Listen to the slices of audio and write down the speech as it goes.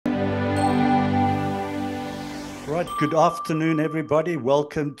Right, good afternoon, everybody.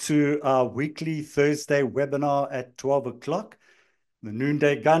 Welcome to our weekly Thursday webinar at 12 o'clock. The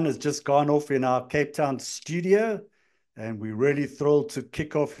noonday gun has just gone off in our Cape Town studio, and we're really thrilled to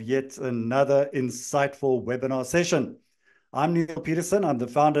kick off yet another insightful webinar session. I'm Neil Peterson. I'm the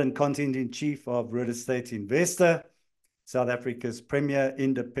founder and content-in-chief of Real Estate Investor, South Africa's premier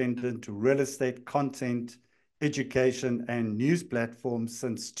independent real estate content, education, and news platform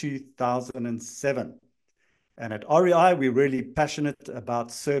since 2007. And at REI, we're really passionate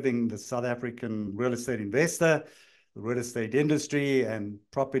about serving the South African real estate investor, the real estate industry, and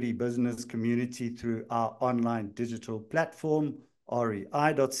property business community through our online digital platform,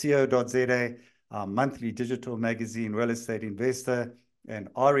 rei.co.za, our monthly digital magazine, Real Estate Investor, and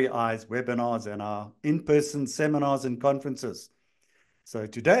REI's webinars and our in-person seminars and conferences. So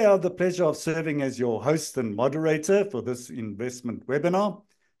today I have the pleasure of serving as your host and moderator for this investment webinar.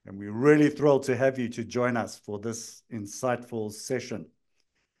 And we're really thrilled to have you to join us for this insightful session.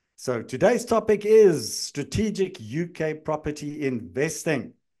 So today's topic is strategic UK property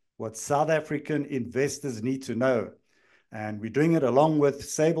investing, what South African investors need to know. And we're doing it along with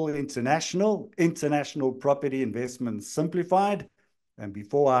Sable International, International Property Investment Simplified. And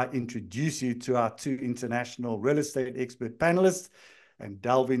before I introduce you to our two international real estate expert panelists and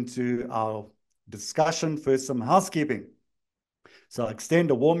delve into our discussion, first some housekeeping. So I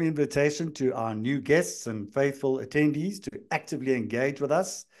extend a warm invitation to our new guests and faithful attendees to actively engage with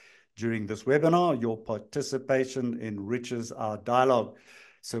us during this webinar. Your participation enriches our dialogue.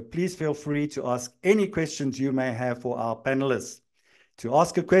 So please feel free to ask any questions you may have for our panelists. To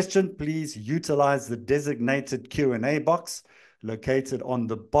ask a question, please utilize the designated Q&A box located on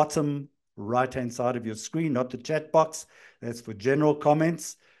the bottom right-hand side of your screen, not the chat box. That's for general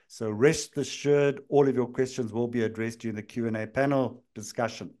comments. So rest assured, all of your questions will be addressed during the Q&A panel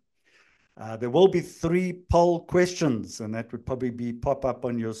discussion. There will be 3 poll questions, and that would probably pop up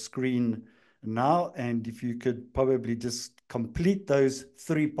on your screen now. And if you could probably just complete those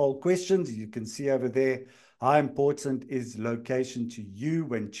 3 poll questions, you can see over there, how important is location to you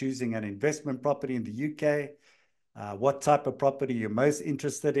when choosing an investment property in the UK? What type of property you're most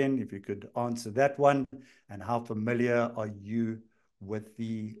interested in, if you could answer that one, and how familiar are you with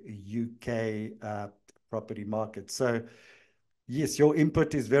the UK property market. So yes, your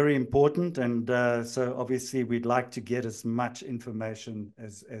input is very important, and so obviously we'd like to get as much information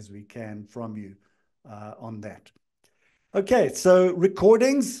as we can from you on that. Okay, so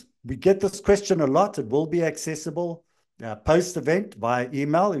recordings, we get this question a lot. It will be accessible post-event via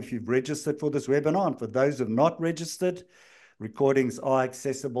email if you've registered for this webinar, and for those who have not registered, recordings are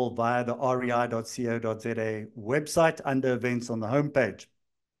accessible via the rei.co.za website under events on the homepage.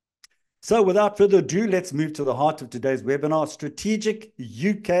 So without further ado, let's move to the heart of today's webinar, strategic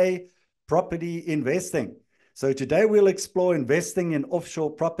UK property investing. So today we'll explore investing in offshore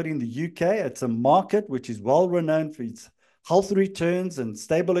property in the UK. It's a market which is well renowned for its healthy returns and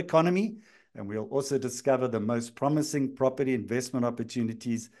stable economy. And we'll also discover the most promising property investment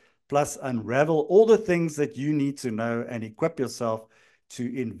opportunities, plus unravel all the things that you need to know and equip yourself to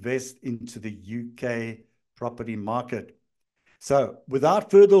invest into the UK property market. So without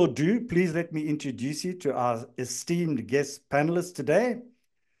further ado, please let me introduce you to our esteemed guest panelists today.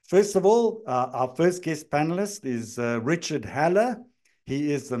 First of all, our first guest panelist is Richard Haller.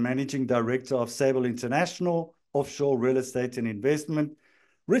 He is the Managing Director of Sable International, Offshore Real Estate and Investment.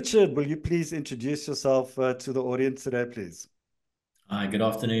 Richard, will you please introduce yourself to the audience today, please? Hi, good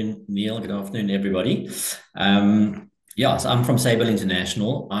afternoon, Neil. Good afternoon, everybody. So I'm from Sable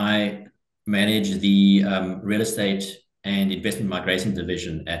International. I manage the real estate and investment migration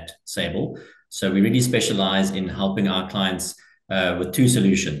division at Sable. So we really specialize in helping our clients with 2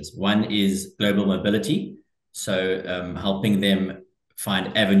 solutions. One is global mobility, so helping them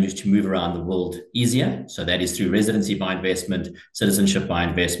find avenues to move around the world easier. So that is through residency by investment, citizenship by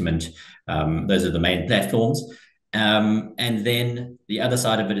investment. Those are the main platforms. And then the other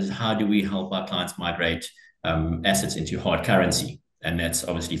side of it is, how do we help our clients migrate assets into hard currency? And that's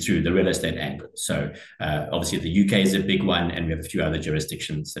obviously through the real estate angle. So obviously the UK is a big one, and we have a few other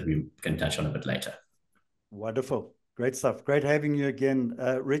jurisdictions that we can touch on a bit later. Wonderful. Great stuff. Great having you again,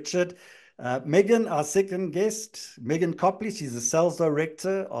 Richard. Megan, our second guest, Megan Copley, she's the Sales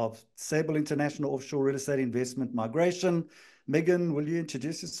Director of Sable International Offshore Real Estate Investment Migration. Megan, will you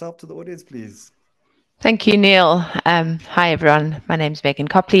introduce yourself to the audience, please? Thank you, Neil. Hi, everyone. My name is Megan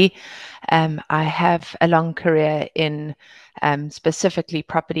Copley. I have a long career in specifically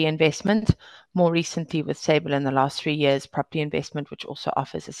property investment, more recently with Sable in the last 3 years, property investment, which also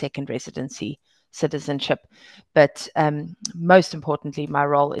offers a second residency citizenship. But most importantly, my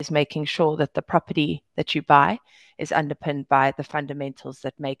role is making sure that the property that you buy is underpinned by the fundamentals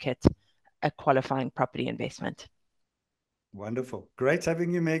that make it a qualifying property investment. Wonderful. Great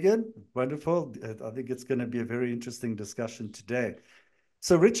having you, Megan. Wonderful. I think it's going to be a very interesting discussion today.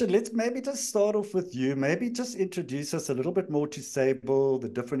 So Richard, let's maybe just start off with you. Maybe just introduce us a little bit more to Sable, the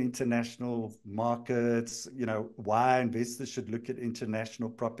different international markets, you know, why investors should look at international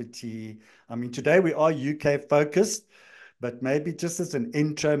property. I mean, today we are UK focused, but maybe just as an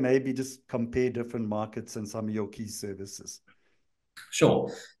intro, maybe just compare different markets and some of your key services.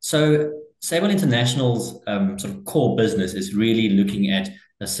 Sure. So Sable International's sort of core business is really looking at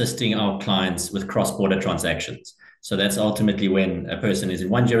assisting our clients with cross-border transactions. So that's ultimately when a person is in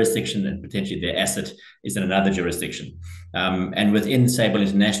one jurisdiction and potentially their asset is in another jurisdiction. And within Sable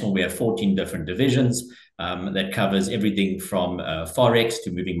International, we have 14 different divisions that covers everything from Forex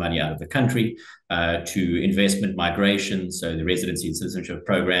to moving money out of the country to investment migration, so the residency and citizenship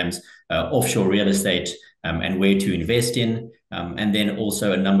programs, offshore real estate, and where to invest in. And then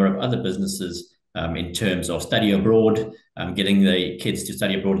also a number of other businesses in terms of study abroad, getting the kids to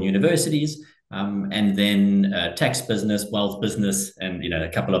study abroad in universities, and then tax business, wealth business, and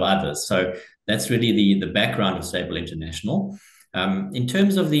a couple of others. So that's really the background of Sable International. In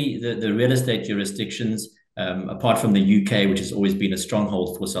terms of the real estate jurisdictions, apart from the UK, which has always been a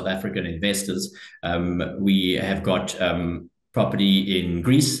stronghold for South African investors, we have got property in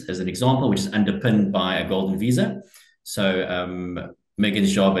Greece, as an example, which is underpinned by a golden visa. So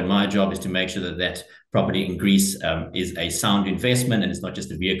Megan's job and my job is to make sure that that property in Greece is a sound investment and it's not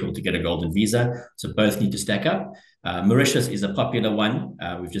just a vehicle to get a golden visa. So both need to stack up. Mauritius is a popular one.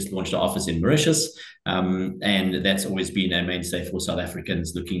 We've just launched our office in Mauritius, and that's always been a mainstay for South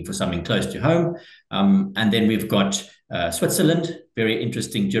Africans looking for something close to home. And then we've got Switzerland, very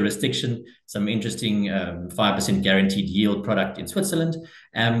interesting jurisdiction, some interesting 5% guaranteed yield product in Switzerland,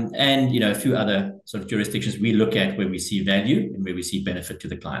 and a few other sort of jurisdictions we look at where we see value and where we see benefit to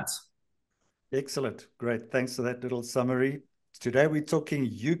the clients. Excellent. Great. Thanks for that little summary. Today we're talking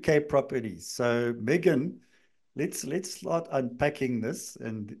UK properties. So Megan, let's start unpacking this,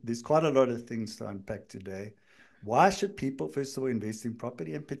 and there's quite a lot of things to unpack today. Why should people, first of all, invest in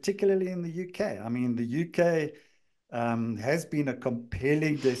property, and particularly in the UK? I mean, the UK has been a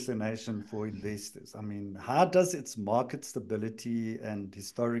compelling destination for investors. I mean, how does its market stability and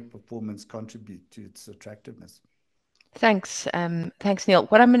historic performance contribute to its attractiveness? Thanks, Neil.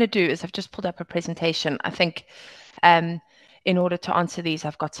 What I'm going to do is I've just pulled up a presentation. I think in order to answer these,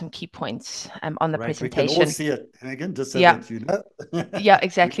 I've got some key points on the presentation. We can all see it, Megan, just so that you know. Yeah,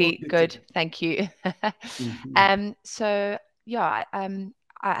 exactly. Good. Thank you. So yeah,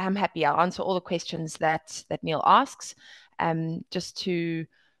 I'm happy. I'll answer all the questions that Neil asks. Just to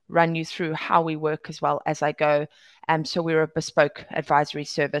run you through how we work as well as I go. So we're a bespoke advisory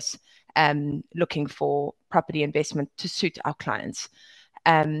service looking for property investment to suit our clients.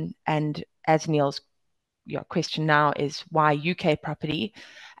 And as Neil's question now is why UK property?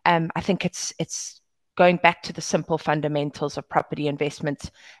 I think it's going back to the simple fundamentals of property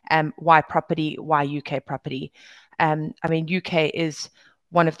investment. Why property? Why UK property? I mean, UK is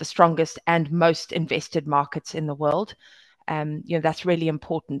one of the strongest and most invested markets in the world. That's really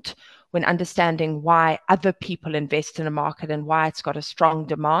important when understanding why other people invest in a market and why it's got a strong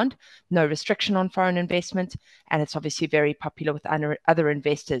demand, no restriction on foreign investment, and it's obviously very popular with other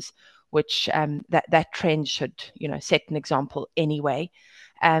investors, which that trend should set an example anyway.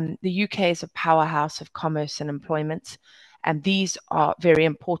 The UK is a powerhouse of commerce and employment, and these are very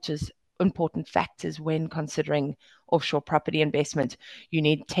important factors when considering offshore property investment. You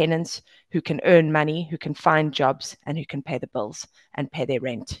need tenants who can earn money, who can find jobs, and who can pay the bills and pay their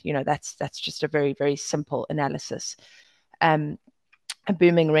rent. That's just a very, very simple analysis. A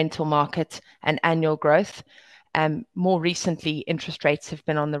booming rental market and annual growth. More recently, interest rates have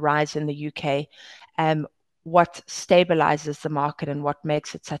been on the rise in the UK. What stabilizes the market and what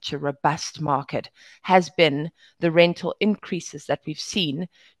makes it such a robust market has been the rental increases that we've seen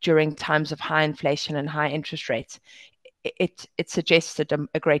during times of high inflation and high interest rates. It suggests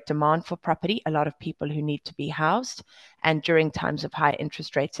a great demand for property, a lot of people who need to be housed, and during times of high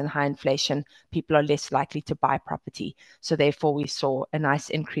interest rates and high inflation, people are less likely to buy property. So therefore, we saw a nice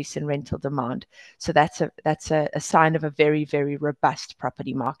increase in rental demand. So that's a sign of a very, very robust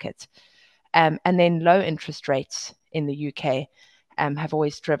property market. And then low interest rates in the UK have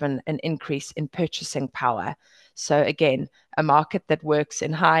always driven an increase in purchasing power. So again, a market that works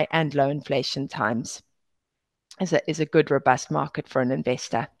in high and low inflation times is a good, robust market for an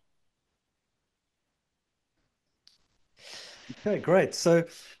investor. Okay, great. So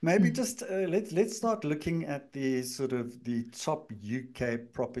maybe just let's start looking at the sort of the top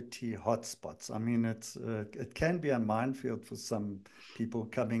UK property hotspots. I mean, it can be a minefield for some people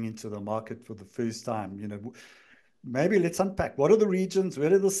coming into the market for the first time. You know, maybe let's unpack what are the regions,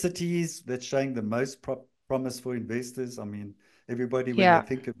 where are the cities that's showing the most promise for investors. I mean, everybody when they Yeah.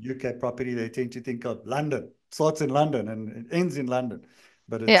 think of UK property, they tend to think of London. It starts in London and it ends in London,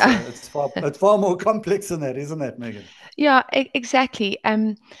 but Yeah. it's far more complex than that, isn't it, Megan? Yeah, exactly.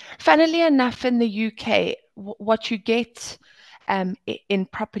 Funnily enough, in the UK, what you get in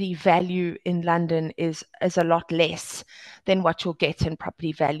property value in London is a lot less than what you'll get in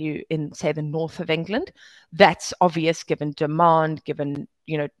property value in, say, the north of England. That's obvious given demand, given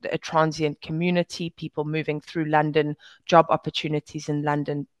a transient community, people moving through London, job opportunities in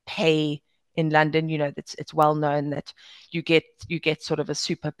London, pay in London. It's well known that you get sort of a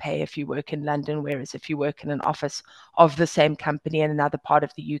super pay if you work in London, whereas if you work in an office of the same company in another part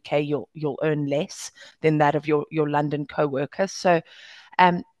of the UK, you'll earn less than that of your London co-worker. So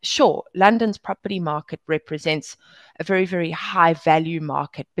sure, London's property market represents a very, very high value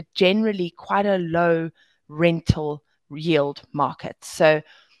market, but generally quite a low rental yield market. So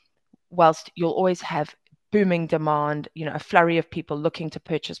whilst you'll always have booming demand, a flurry of people looking to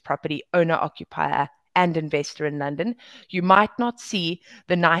purchase property, owner, occupier, and investor in London, you might not see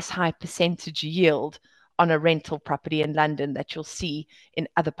the nice high percentage yield on a rental property in London that you'll see in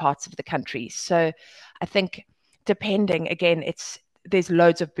other parts of the country. So I think depending, again, there's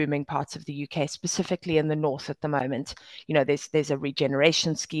loads of booming parts of the UK, specifically in the north at the moment. There's a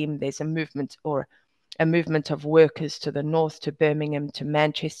regeneration scheme, there's a movement of workers to the north, to Birmingham, to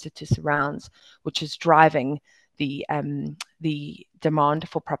Manchester, to surrounds, which is driving the demand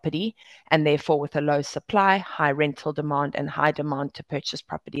for property, and therefore with a low supply, high rental demand, and high demand to purchase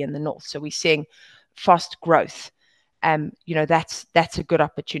property in the north. So we're seeing fast growth. That's a good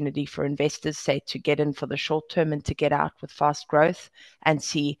opportunity for investors, say, to get in for the short term and to get out with fast growth and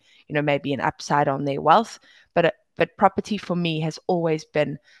see, maybe an upside on their wealth. But property for me has always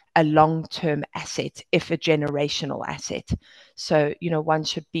been a long-term asset, if a generational asset. So, one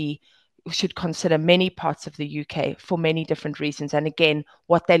should consider many parts of the UK for many different reasons. And again,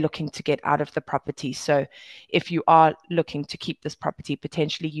 what they're looking to get out of the property. So if you are looking to keep this property,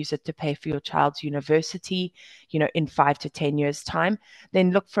 potentially use it to pay for your child's university, in 5 to 10 years' time, then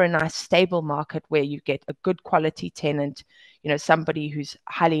look for a nice stable market where you get a good quality tenant, somebody who's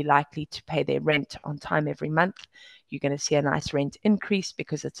highly likely to pay their rent on time every month. You're going to see a nice rent increase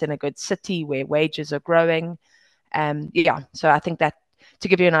because it's in a good city where wages are growing. So I think that, to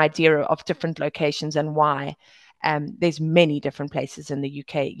give you an idea of different locations and why, there's many different places in the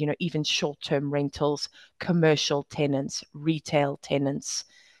UK, even short-term rentals, commercial tenants, retail tenants.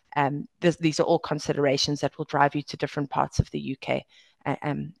 These are all considerations that will drive you to different parts of the UK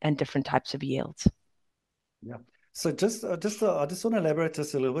and different types of yields. Yeah. So I just want to elaborate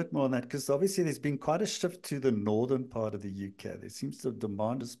just a little bit more on that, because obviously there's been quite a shift to the northern part of the UK. There seems the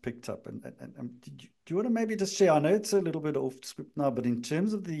demand has picked up. And do you want to maybe just share? I know it's a little bit off script now, but in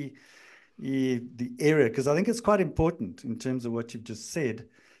terms of the area, because I think it's quite important in terms of what you've just said.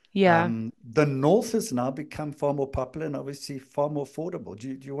 Yeah. The north has now become far more popular and obviously far more affordable. Do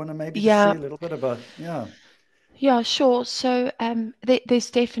you want to maybe just Yeah. share a little bit about, Yeah, sure. So there's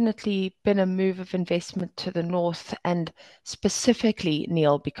definitely been a move of investment to the north, and specifically,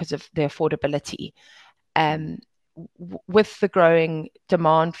 Neil, because of the affordability. With the growing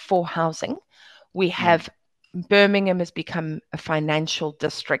demand for housing, we have Birmingham has become a financial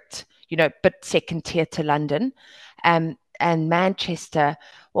district, but second tier to London. And Manchester,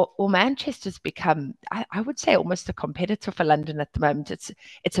 well, Manchester's become, I would say, almost a competitor for London at the moment.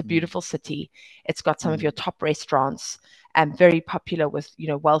 It's a beautiful city. It's got some of your top restaurants, very popular with,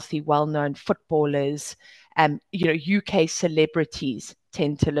 wealthy, well-known footballers. UK celebrities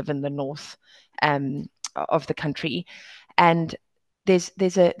tend to live in the north of the country. And there's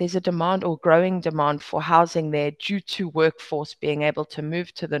a demand, or growing demand, for housing there due to workforce being able to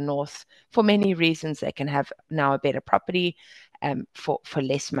move to the north for many reasons. They can have now a better property for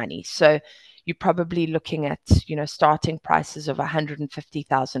less money. So you're probably looking at starting prices of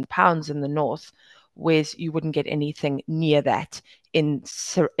 £150,000 in the north, whereas you wouldn't get anything near that in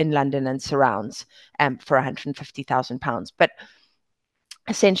London and surrounds for £150,000. But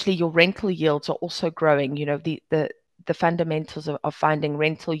essentially, your rental yields are also growing. The fundamentals of finding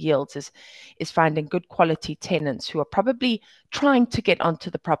rental yields is finding good quality tenants who are probably trying to get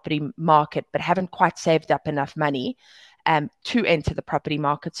onto the property market but haven't quite saved up enough money to enter the property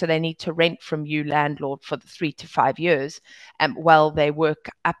market. So they need to rent from you, landlord, for the 3 to 5 years while they work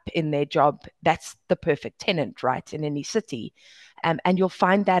up in their job. That's the perfect tenant, right, in any city. And you'll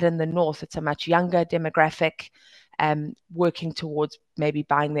find that in the north, it's a much younger demographic, working towards maybe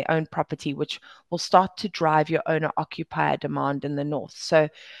buying their own property, which will start to drive your owner-occupier demand in the north. So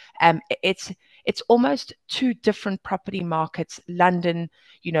it's almost two different property markets. London,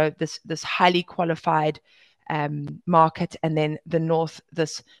 you know, this highly qualified market, and then the north,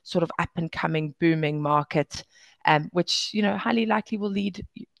 this sort of up and coming booming market, which, you know, highly likely will lead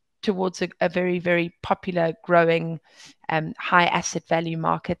towards a very, very popular, growing, high asset value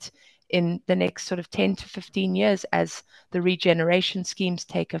market in the next sort of 10 to 15 years as the regeneration schemes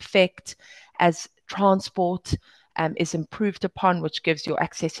take effect, as transport is improved upon, which gives you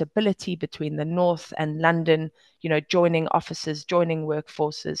accessibility between the north and London, you know, joining offices, joining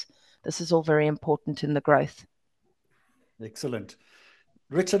workforces. This is all very important in the growth. Excellent.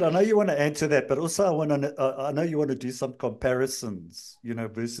 Richard, I know you want to answer that, but also I know you want to do some comparisons, you know,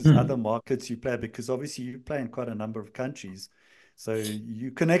 versus other markets you play, because obviously you play in quite a number of countries. So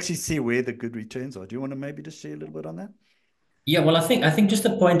you can actually see where the good returns are. Do you want to maybe just share a little bit on that? Yeah, well, I think just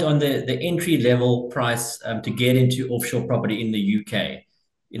a point on the entry level price to get into offshore property in the UK,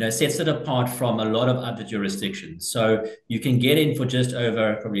 you know, sets it apart from a lot of other jurisdictions. So you can get in for just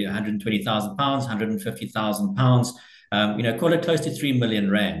over probably £120,000, £150,000, you know, call it close to 3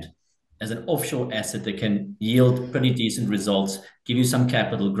 million rand as an offshore asset that can yield pretty decent results, give you some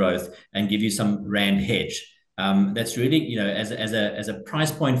capital growth, and give you some rand hedge. That's really, you know, as a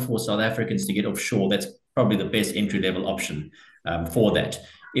price point for South Africans to get offshore, that's probably the best entry level option for that.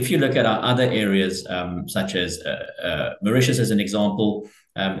 If you look at our other areas, such as Mauritius as an example,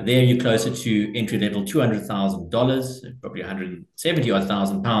 there you're closer to entry level $200,000, probably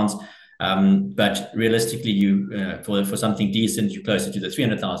 170,000 pounds. But realistically, you for something decent, you're closer to the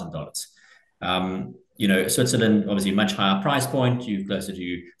 $300,000. You know, Switzerland, obviously much higher price point. You're closer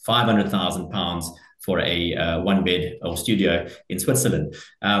to 500,000 pounds for a one bed or studio in Switzerland.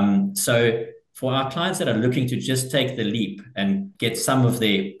 So for our clients that are looking to just take the leap and get some of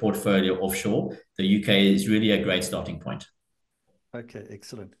their portfolio offshore, the UK is really a great starting point. Okay,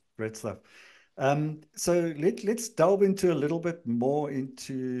 excellent. Great stuff. So let's delve into a little bit more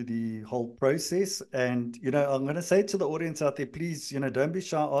into the whole process. And, you know, I'm going to say to the audience out there, please, you know, don't be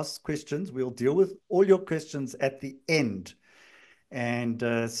shy, ask questions. We'll deal with all your questions at the end. And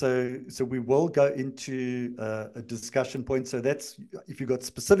so we will go into a discussion point. So that's, if you've got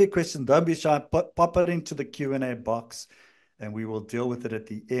specific questions, don't be shy, pop it into the Q&A box and we will deal with it at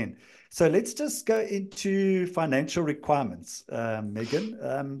the end. So let's just go into financial requirements. Megan,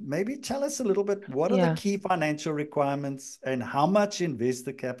 maybe tell us a little bit, what are the key financial requirements and how much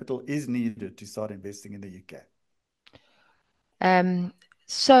investor capital is needed to start investing in the UK?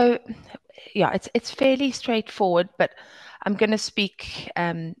 So yeah, it's fairly straightforward, but I'm going to speak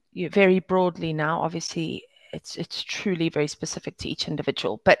very broadly now. Obviously, it's truly very specific to each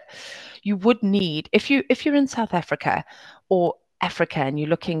individual. But you would need, if you're in South Africa or Africa and you're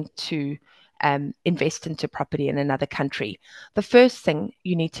looking to invest into property in another country, the first thing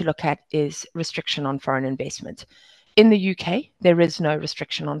you need to look at is restriction on foreign investment. In the UK, there is no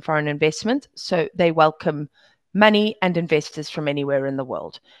restriction on foreign investment, so they welcome money and investors from anywhere in the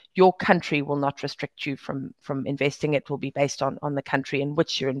world. Your country will not restrict you from investing. It will be based on the country in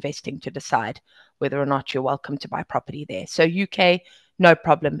which you're investing to decide whether or not you're welcome to buy property there. So UK, no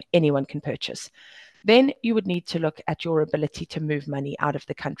problem, anyone can purchase. Then you would need to look at your ability to move money out of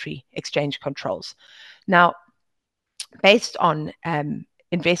the country, exchange controls. Now, based on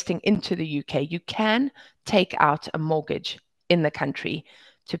investing into the UK, you can take out a mortgage in the country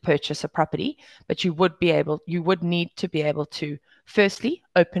to purchase a property, but you would need to be able to firstly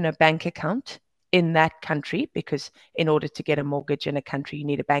open a bank account in that country, because in order to get a mortgage in a country, you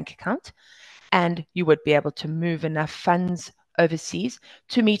need a bank account, and you would be able to move enough funds overseas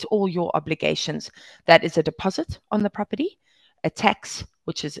to meet all your obligations. That is a deposit on the property, a tax,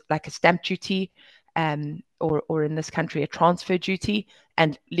 which is like a stamp duty, or in this country, a transfer duty,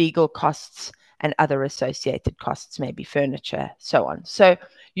 and legal costs and other associated costs, maybe furniture, so on. So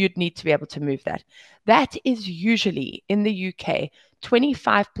you'd need to be able to move that. That is usually, in the UK,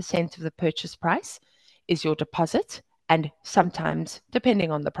 25% of the purchase price is your deposit. And sometimes,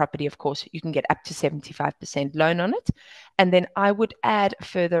 depending on the property, of course, you can get up to 75% loan on it. And then I would add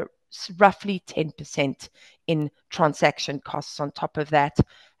further roughly 10% in transaction costs on top of that.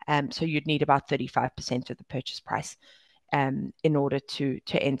 So you'd need about 35% of the purchase price in order to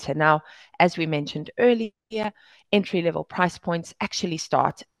enter. Now, as we mentioned earlier, entry-level price points actually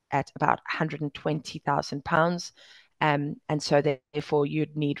start at about £120,000. And so therefore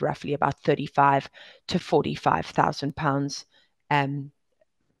you'd need roughly about 35 to 45,000 pounds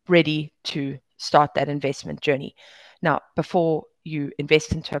ready to start that investment journey. Now, before you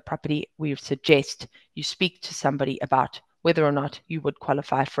invest into a property, we suggest you speak to somebody about whether or not you would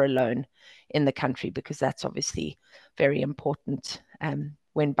qualify for a loan in the country, because that's obviously very important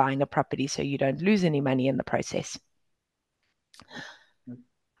when buying a property, so you don't lose any money in the process.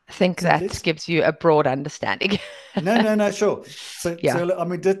 I think that gives you a broad understanding. No, sure. So, yeah. So I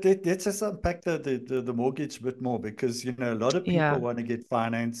mean, let's just unpack the mortgage a bit more, because, you know, a lot of people want to get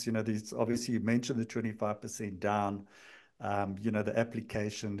finance. You know, there's obviously, you mentioned the 25% down, you know, the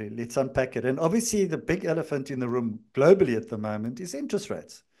application. Let's unpack it. And obviously the big elephant in the room globally at the moment is interest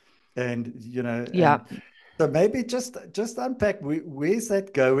rates. And, you know, so maybe just unpack, where's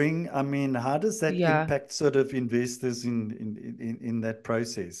that going? I mean, how does that impact sort of investors in that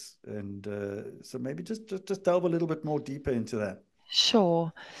process? And so maybe just delve a little bit more deeper into that.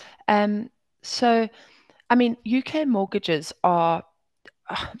 Sure. So, I mean, UK mortgages are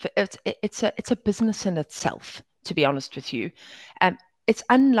it's a business in itself, to be honest with you. It's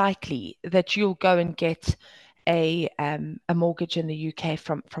unlikely that you'll go and get a mortgage in the UK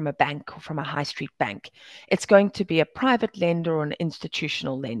from a bank or from a high street bank. It's going to be a private lender or an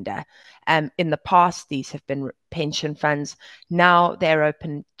institutional lender. In the past, these have been pension funds. Now they're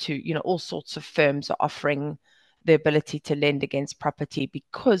open to, you know, all sorts of firms are offering the ability to lend against property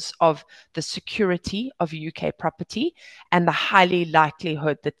because of the security of UK property and the highly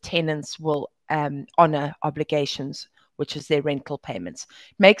likelihood that tenants will honor obligations, which is their rental payments.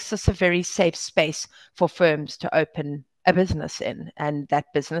 Makes this a very safe space for firms to open a business in, and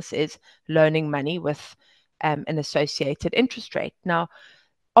that business is loaning money with an associated interest rate. Now,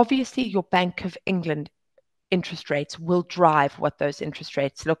 obviously, your Bank of England interest rates will drive what those interest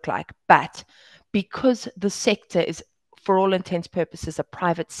rates look like, but because the sector is, for all intents and purposes, a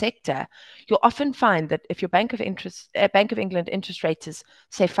private sector, you'll often find that if your Bank of England interest rate is,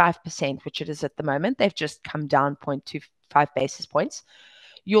 say, 5%, which it is at the moment, they've just come down 0.25 basis points,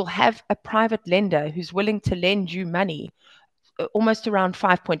 you'll have a private lender who's willing to lend you money almost around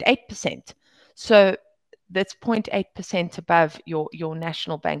 5.8%. So that's 0.8% above your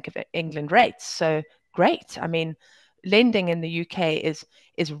National Bank of England rates. So great. I mean, lending in the UK is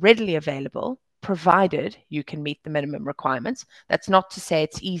readily available, provided you can meet the minimum requirements. That's not to say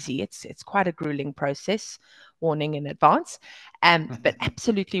it's easy. It's quite a grueling process, warning in advance, but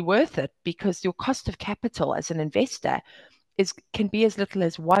absolutely worth it, because your cost of capital as an investor can be as little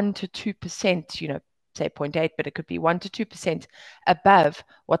as 1 to 2%, you know, say 0.8, but it could be 1 to 2% above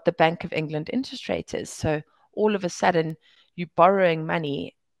what the Bank of England interest rate is. So all of a sudden, you're borrowing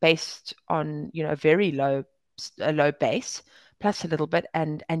money based on, you know, a low base plus a little bit,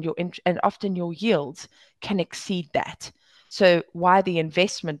 and often your yields can exceed that. So why the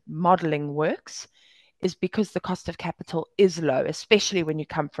investment modeling works is because the cost of capital is low, especially when you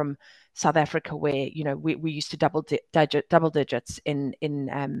come from South Africa, where, you know, we used to double digits in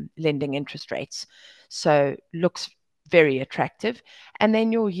lending interest rates. So looks very attractive. And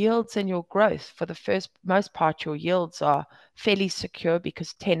then your yields and your growth, for the most part, your yields are fairly secure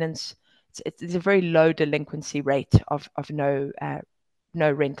because tenants, it's a very low delinquency rate of no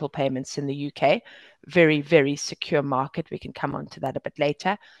rental payments in the UK. Very, very secure market. We can come on to that a bit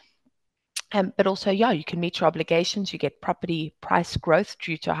later. But also, you can meet your obligations. You get property price growth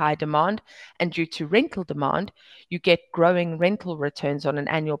due to high demand, and due to rental demand, you get growing rental returns on an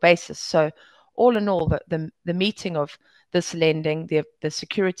annual basis. So all in all, the meeting of this lending, the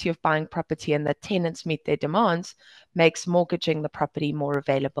security of buying property, and the tenants meet their demands makes mortgaging the property more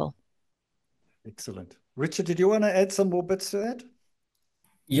available. Excellent. Richard, did you want to add some more bits to that?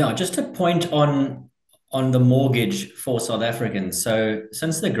 Yeah, just a point on the mortgage for South Africans. So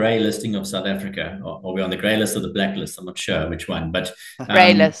since the grey listing of South Africa, or are we on the grey list or the black list? I'm not sure which one, but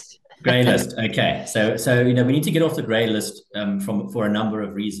grey list. Grey list. Okay. So you know, we need to get off the grey list for a number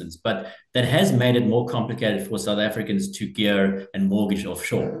of reasons, but that has made it more complicated for South Africans to gear and mortgage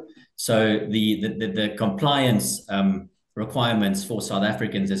offshore. So the compliance requirements for South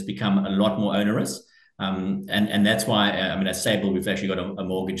Africans has become a lot more onerous. And that's why, I mean, at Sable, we've actually got a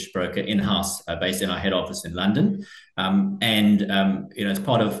mortgage broker in-house based in our head office in London. You know, as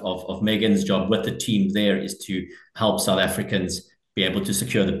part of Megan's job with the team there is to help South Africans be able to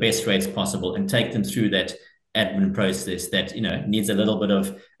secure the best rates possible and take them through that admin process that, you know, needs a little bit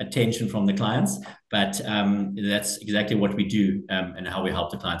of attention from the clients. But that's exactly what we do and how we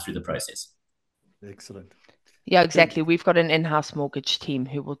help the clients through the process. Excellent. Yeah, exactly. We've got an in-house mortgage team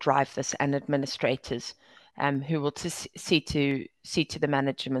who will drive this, and administrators who will see to the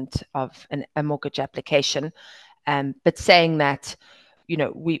management of a mortgage application. But saying that, you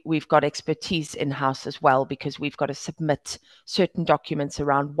know, we've got expertise in-house as well, because we've got to submit certain documents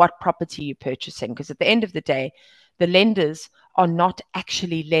around what property you're purchasing. Because at the end of the day, the lenders are not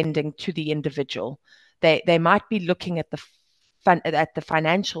actually lending to the individual. They might be looking at the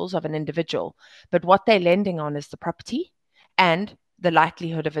financials of an individual, but what they're lending on is the property and the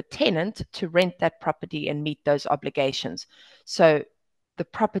likelihood of a tenant to rent that property and meet those obligations. So the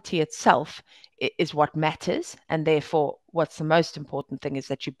property itself is what matters, and therefore what's the most important thing is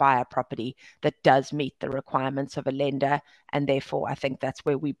that you buy a property that does meet the requirements of a lender. And therefore I think that's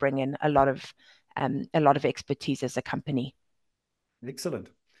where we bring in a lot of expertise as a company. Excellent.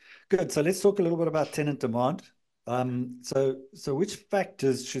 Good. So let's talk a little bit about tenant demand. So which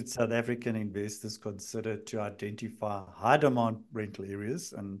factors should South African investors consider to identify high demand rental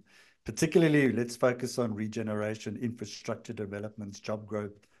areas? And particularly, let's focus on regeneration, infrastructure developments, job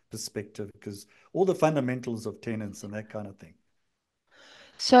growth perspective, because all the fundamentals of tenants and that kind of thing.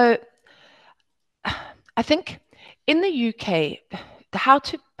 So I think in the UK, how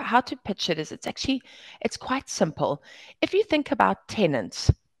to pitch it is it's quite simple. If you think about tenants,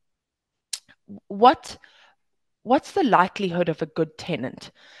 what's the likelihood of a good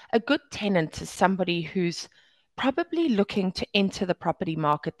tenant? A good tenant is somebody who's probably looking to enter the property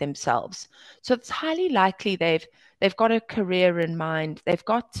market themselves. So it's highly likely they've got a career in mind. They've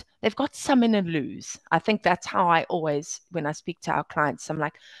got some in a lose. I think that's how I always, when I speak to our clients, I'm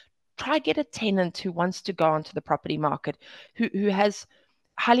like, try get a tenant who wants to go onto the property market, who has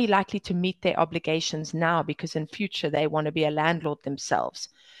highly likely to meet their obligations now, because in future they want to be a landlord themselves.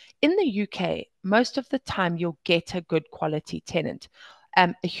 In the UK, most of the time you'll get a good quality tenant.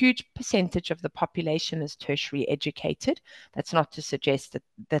 A huge percentage of the population is tertiary educated. That's not to suggest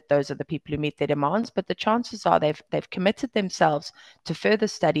that those are the people who meet their demands, but the chances are they've committed themselves to further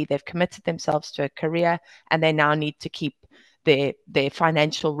study, they've committed themselves to a career, and they now need to keep their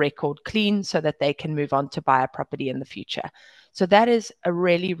financial record clean so that they can move on to buy a property in the future. So that is a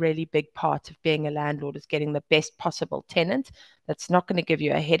really, really big part of being a landlord, is getting the best possible tenant that's not going to give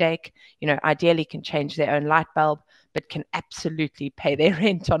you a headache, you know, ideally can change their own light bulb, but can absolutely pay their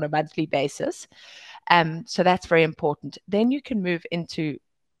rent on a monthly basis. So that's very important. Then you can move into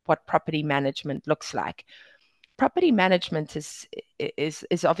what property management looks like. Property management is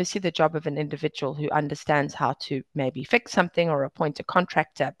obviously the job of an individual who understands how to maybe fix something or appoint a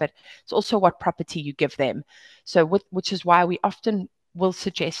contractor, but it's also what property you give them. So which is why we often will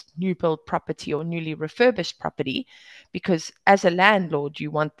suggest new build property or newly refurbished property, because as a landlord,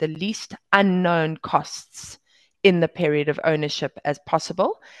 you want the least unknown costs in the period of ownership as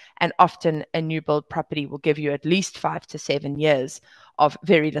possible. And often a new build property will give you at least 5 to 7 years of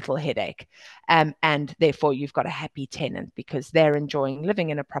very little headache. And therefore you've got a happy tenant because they're enjoying living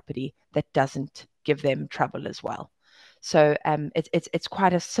in a property that doesn't give them trouble as well. So it's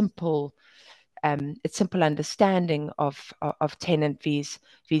quite a simple understanding of tenant fees,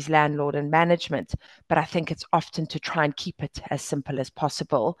 landlord and management, but I think it's often to try and keep it as simple as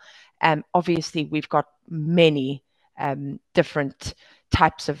possible. Obviously, we've got many different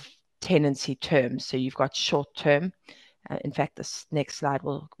types of tenancy terms. So you've got short term. In fact, this next slide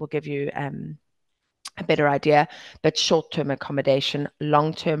will give you a better idea, but short-term accommodation,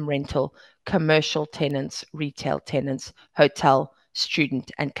 long-term rental, commercial tenants, retail tenants, hotel,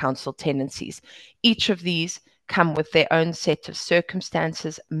 student and council tenancies. Each of these come with their own set of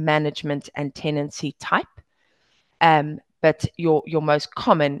circumstances, management and tenancy type. But your most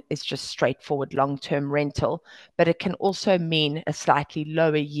common is just straightforward long-term rental, but it can also mean a slightly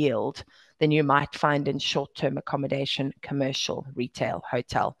lower yield than you might find in short-term accommodation, commercial, retail,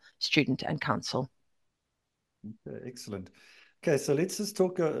 hotel, student and council. Okay, excellent. Okay, so let's just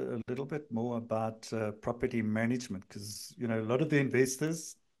talk a little bit more about property management, because you know a lot of the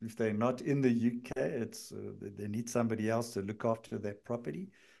investors, if they're not in the UK, it's they need somebody else to look after that property.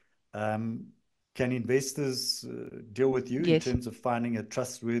 Can investors deal with you in terms of finding a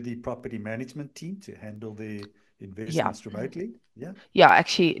trustworthy property management team to handle their investments remotely? Yeah,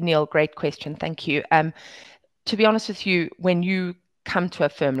 actually, Neil, great question. Thank you. To be honest with you, when you come to a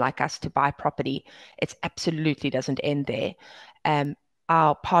firm like us to buy property, it absolutely doesn't end there.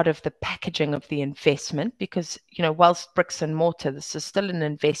 Our part of the packaging of the investment, because you know, whilst bricks and mortar, this is still an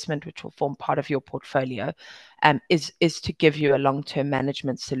investment which will form part of your portfolio, is to give you a long-term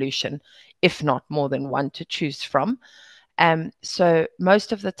management solution, if not more than one to choose from. So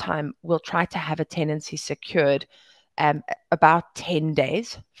most of the time, we'll try to have a tenancy secured about 10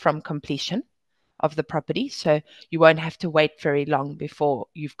 days from completion of the property. So you won't have to wait very long before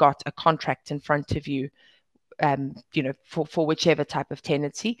you've got a contract in front of you for whichever type of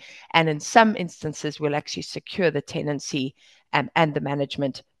tenancy. And in some instances, we'll actually secure the tenancy and the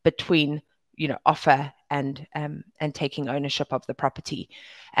management between, offer and taking ownership of the property.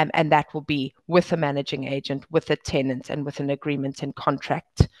 And that will be with a managing agent, with a tenant, and with an agreement and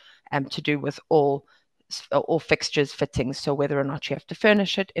contract to do with all fixtures, fittings. So whether or not you have to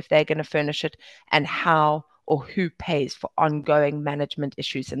furnish it, if they're going to furnish it, and how or who pays for ongoing management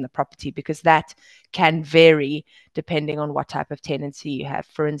issues in the property, because that can vary depending on what type of tenancy you have.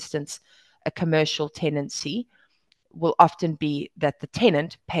 For instance, a commercial tenancy will often be that the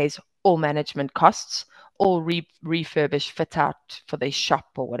tenant pays all management costs, all refurbish, fit out for their shop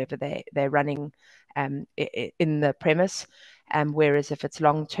or whatever they're running in the premise. Whereas if it's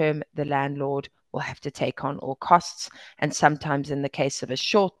long term, the landlord will have to take on all costs. And sometimes in the case of a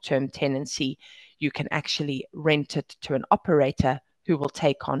short-term tenancy, you can actually rent it to an operator who will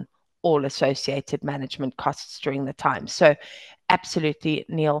take on all associated management costs during the time. So absolutely,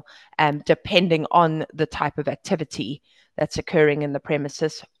 Neil, depending on the type of activity that's occurring in the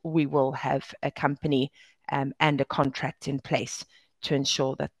premises, we will have a company and a contract in place to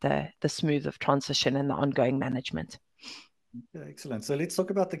ensure that the smooth of transition and the ongoing management. Yeah, excellent. So let's talk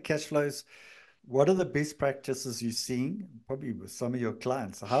about the cash flows. What are the best practices you're seeing, probably with some of your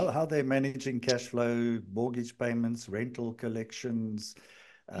clients? How they're managing cash flow, mortgage payments, rental collections,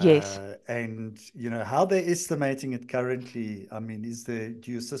 yes, and how they're estimating it currently. I mean, do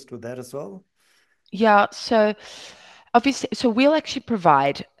you assist with that as well? Yeah. So obviously, we'll actually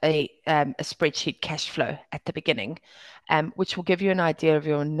provide a spreadsheet cash flow at the beginning, which will give you an idea of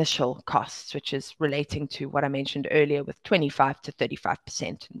your initial costs, which is relating to what I mentioned earlier with 25 to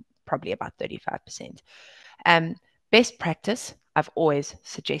 35%, and probably about 35%. Best practice I've always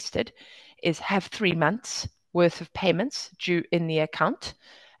suggested is have 3 months worth of payments due in the account,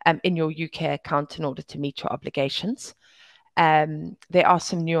 in your UK account, in order to meet your obligations. There are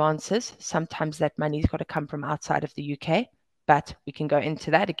some nuances. Sometimes that money's got to come from outside of the UK, but we can go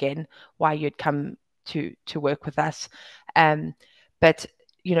into that again, why you'd come to work with us. But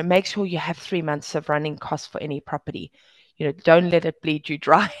make sure you have 3 months of running costs for any property. Don't let it bleed you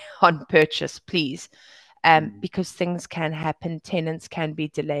dry on purchase, please. Because things can happen. Tenants can be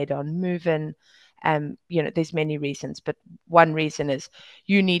delayed on move-in. There's many reasons, but one reason is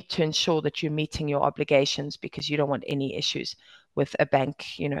you need to ensure that you're meeting your obligations, because you don't want any issues with a bank,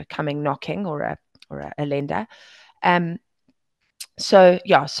 coming knocking, or a lender. So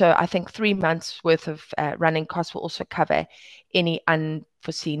I think 3 months worth of running costs will also cover any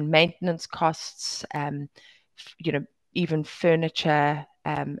unforeseen maintenance costs, even furniture,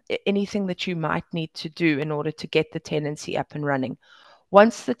 anything that you might need to do in order to get the tenancy up and running.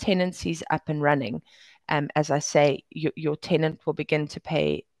 Once the tenancy is up and running, as I say, your tenant will begin to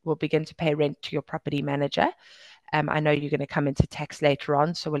pay rent to your property manager. I know you're going to come into tax later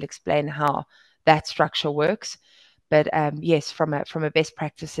on, so we'll explain how that structure works. But yes, from a best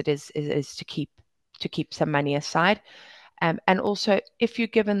practice, it is to keep some money aside. And also, if you're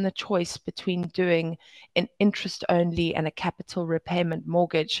given the choice between doing an interest-only and a capital repayment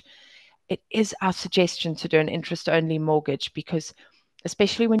mortgage, it is our suggestion to do an interest-only mortgage, because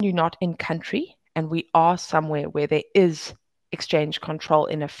especially when you're not in country and we are somewhere where there is exchange control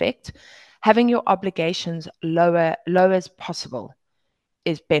in effect, having your obligations low as possible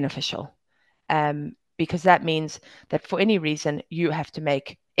is beneficial, because that means that for any reason you have to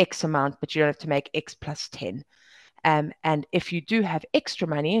make X amount, but you don't have to make X plus 10. And if you do have extra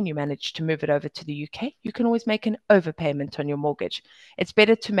money and you manage to move it over to the UK, you can always make an overpayment on your mortgage. It's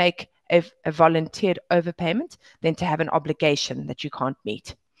better to make a volunteered overpayment than to have an obligation that you can't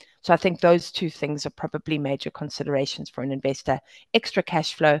meet. So I think those two things are probably major considerations for an investor: extra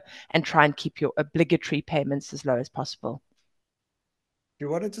cash flow, and try and keep your obligatory payments as low as possible. Do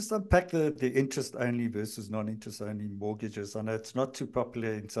you want to just unpack the interest-only versus non-interest-only mortgages? I know it's not too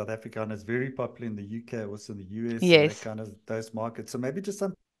popular in South Africa, and it's very popular in the UK, also in the US, yes, and those markets. So maybe just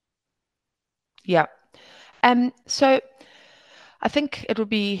yeah. So I think it would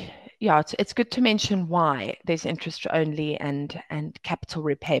be, it's good to mention why there's interest only and capital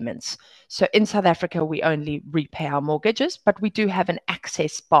repayments. So in South Africa, we only repay our mortgages, but we do have an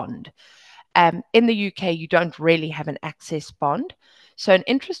access bond. In the UK, you don't really have an access bond. So an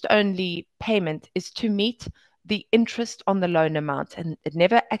interest-only payment is to meet the interest on the loan amount, and it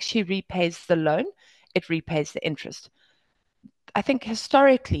never actually repays the loan, it repays the interest. I think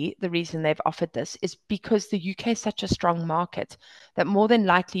historically, the reason they've offered this is because the UK is such a strong market that more than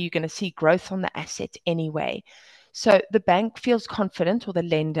likely you're going to see growth on the asset anyway. So the bank feels confident, or the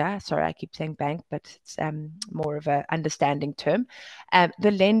lender, sorry, I keep saying bank, but it's more of an understanding term.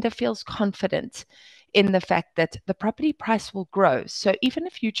 The lender feels confident in the fact that the property price will grow. So even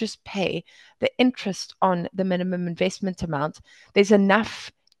if you just pay the interest on the minimum investment amount, there's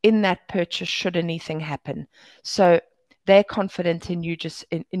enough in that purchase should anything happen. So they're confident in you just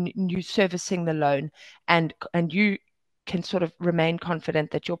in you servicing the loan, and you can sort of remain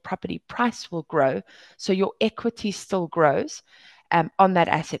confident that your property price will grow, so your equity still grows on that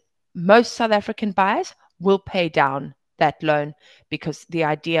asset. Most South African buyers will pay down that loan because the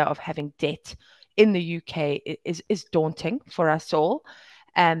idea of having debt in the UK is daunting for us all.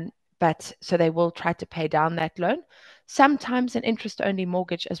 But so they will try to pay down that loan. Sometimes an interest-only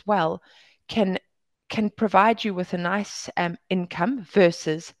mortgage as well can provide you with a nice income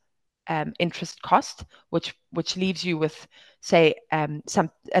versus interest cost, which leaves you with, say, an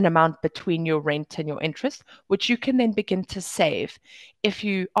amount between your rent and your interest, which you can then begin to save if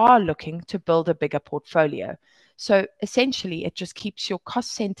you are looking to build a bigger portfolio. So essentially, it just keeps your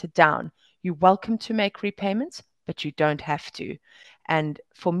cost center down. You're welcome to make repayments, but you don't have to. And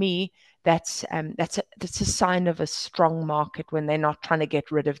for me, that's a sign of a strong market when they're not trying to get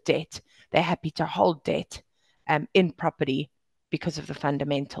rid of debt. They're happy to hold debt in property because of the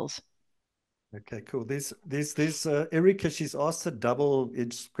fundamentals. Okay, cool. There's Erica. She's asked a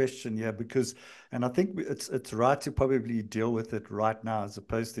double-edged question here and I think it's right to probably deal with it right now as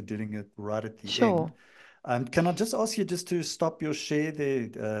opposed to dealing it right at the end. Can I just ask you just to stop your share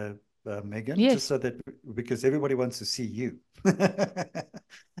there, Megan? Yes. Just so that, because everybody wants to see you.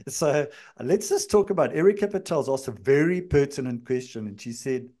 So let's just talk about Erica Patel's asked a very pertinent question, and she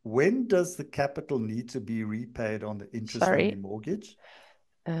said, when does the capital need to be repaid on the interest-only mortgage?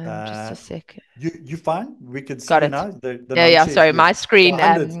 Just a second. You fine? We can see Got you it. now. The Yeah. Sorry, my screen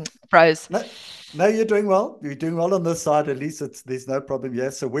froze. No, you're doing well. You're doing well on this side. At least there's no problem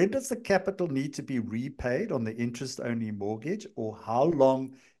here. So when does the capital need to be repaid on the interest-only mortgage, or how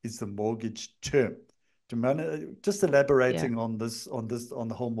long is the mortgage term? Do you mind just elaborating on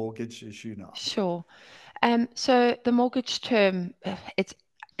the whole mortgage issue now? Sure. So the mortgage term, it's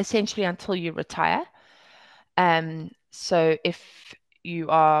essentially until you retire. So if you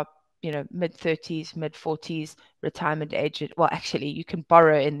are, mid-30s, mid-40s, retirement age, well, actually, you can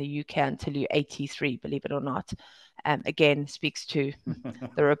borrow in the UK until you're 83, believe it or not. Again, speaks to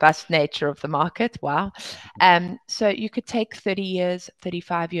the robust nature of the market. Wow. So you could take 30 years,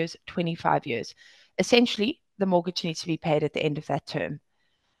 35 years, 25 years. Essentially, the mortgage needs to be paid at the end of that term.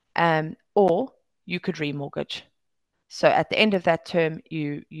 Or you could remortgage. So at the end of that term,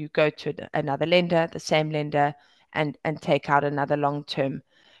 you go to another lender, the same lender, and take out another long-term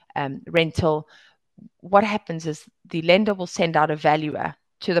rental. What happens is the lender will send out a valuer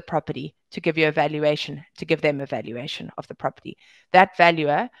to the property to give you a valuation, to give them a valuation of the property. That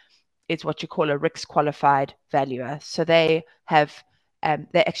valuer is what you call a RICS qualified valuer. So they have,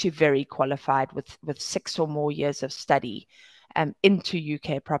 they're actually very qualified with 6 or more years of study into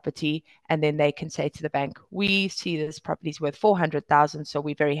UK property, and then they can say to the bank, we see this property is worth 400,000, so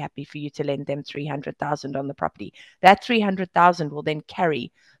we're very happy for you to lend them 300,000 on the property. That 300,000 will then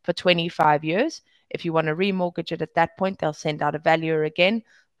carry for 25 years. If you want to remortgage it at that point, they'll send out a valuer again.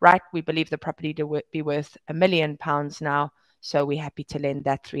 Right, we believe the property to be worth £1 million now, so we're happy to lend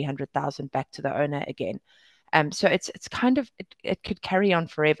that 300,000 back to the owner again. So it's kind of, it could carry on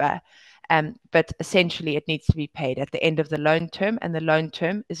forever. But essentially, it needs to be paid at the end of the loan term, and the loan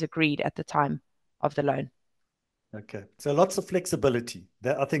term is agreed at the time of the loan. Okay, so lots of flexibility.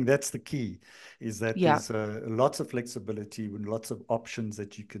 I think that's the key, is that there's lots of flexibility and lots of options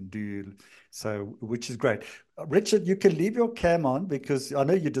that you can do. So, which is great. Richard, you can leave your cam on because I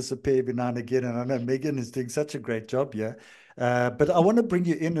know you disappear every now and again, and I know Megan is doing such a great job here. But I want to bring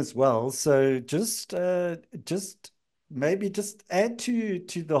you in as well. So just maybe just add to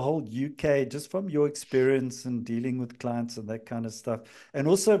the whole UK, just from your experience in dealing with clients and that kind of stuff, and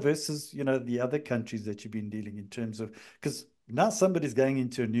also versus the other countries that you've been dealing in terms of, because now somebody's going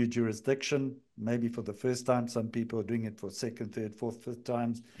into a new jurisdiction, maybe for the first time. Some people are doing it for second, third, fourth, fifth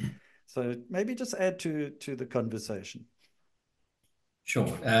times. So maybe just add to the conversation. Sure.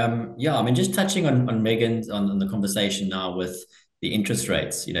 Yeah, I mean, just touching on Megan's on the conversation now with the interest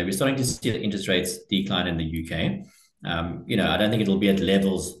rates. We're starting to see the interest rates decline in the UK. I don't think it'll be at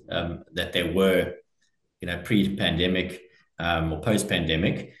levels that they were, pre-pandemic or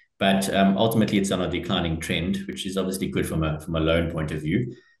post-pandemic, but ultimately it's on a declining trend, which is obviously good from a loan point of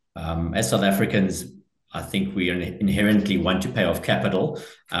view. As South Africans, I think we inherently want to pay off capital,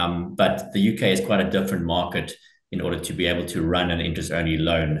 but the UK is quite a different market in order to be able to run an interest-only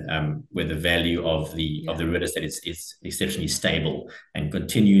loan, where the value of the real estate is exceptionally stable and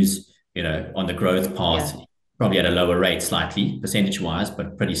continues, on the growth path. probably at a lower rate slightly, percentage-wise,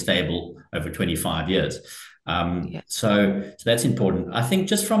 but pretty stable over 25 years. So that's important. I think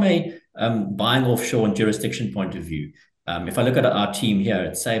just from a buying offshore and jurisdiction point of view, if I look at our team here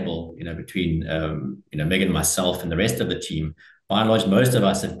at Sable, between Megan, myself, and the rest of the team, by and large, most of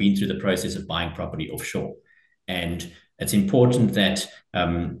us have been through the process of buying property offshore. And it's important that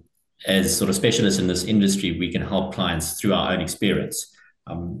as sort of specialists in this industry, we can help clients through our own experience.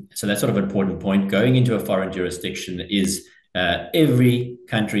 So that's sort of an important point. Going into a foreign jurisdiction is every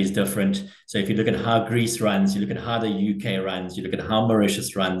country is different. So if you look at how Greece runs, you look at how the UK runs, you look at how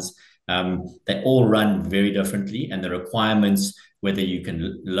Mauritius runs, they all run very differently, and the requirements, whether you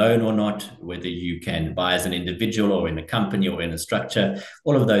can loan or not, whether you can buy as an individual or in a company or in a structure,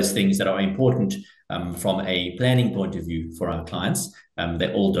 all of those things that are important from a planning point of view for our clients,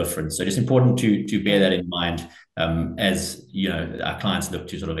 they're all different. So it's important to bear that in mind as our clients look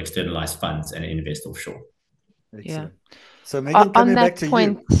to sort of externalize funds and invest offshore. Excellent. So Megan, coming back to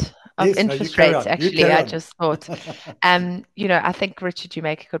point you. Of yes, interest no, rates, actually, I just thought, I think, Richard, you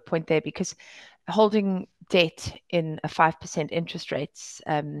make a good point there, because holding debt in a 5% interest rates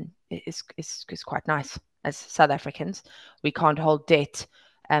is quite nice. As South Africans, we can't hold debt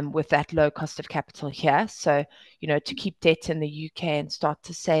with that low cost of capital here. So, to keep debt in the UK and start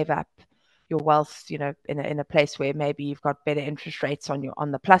to save up your wealth, in a place where maybe you've got better interest rates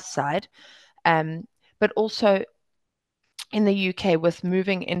on the plus side, but also in the UK with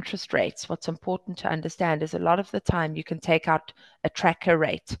moving interest rates, what's important to understand is a lot of the time you can take out a tracker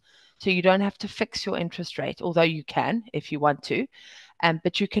rate. So you don't have to fix your interest rate, although you can if you want to,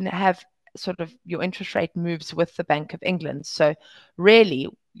 but you can have sort of your interest rate moves with the Bank of England. So really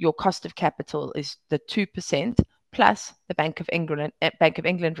your cost of capital is the 2% plus the Bank of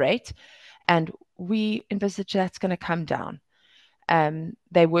England rate. And we envisage that's going to come down.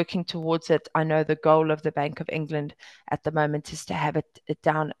 They're working towards it. I know the goal of the Bank of England at the moment is to have it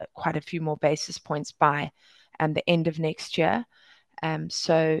down quite a few more basis points by the end of next year.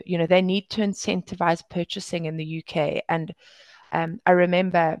 So, they need to incentivize purchasing in the UK. And I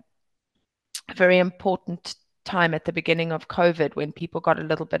remember a very important time at the beginning of COVID when people got a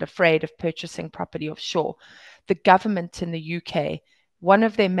little bit afraid of purchasing property offshore. The government in the UK, one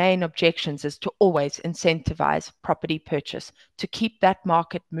of their main objections is to always incentivize property purchase, to keep that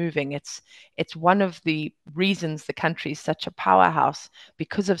market moving. It's one of the reasons the country is such a powerhouse,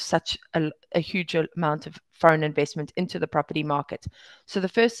 because of such a huge amount of foreign investment into the property market. So the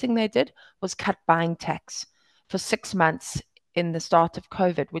first thing they did was cut buying tax for 6 months in the start of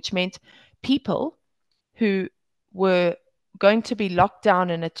COVID, which meant people who were going to be locked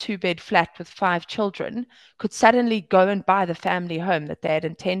down in a 2-bed flat with 5 children could suddenly go and buy the family home that they had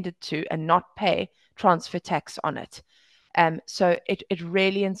intended to and not pay transfer tax on it. So it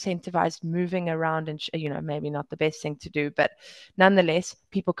really incentivized moving around, and maybe not the best thing to do, but nonetheless,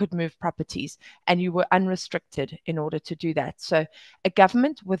 people could move properties and you were unrestricted in order to do that. So a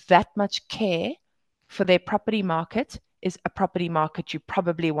government with that much care for their property market is a property market you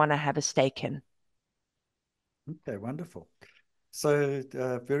probably want to have a stake in. Okay, wonderful. So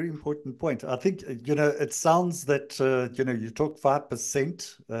very important point. I think, it sounds that, you talk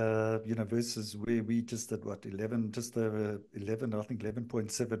 5%, versus where we just did what, 11, just 11, I think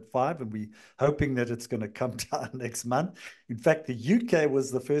 11.75, and we hoping that it's going to come down next month. In fact, the UK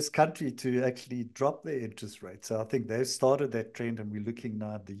was the first country to actually drop their interest rate. So I think they've started that trend, and we're looking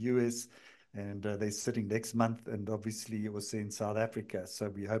now at the US, and they're sitting next month, and obviously it was in South Africa. So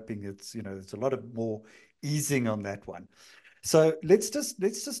we're hoping it's, there's a lot of more easing on that one. So let's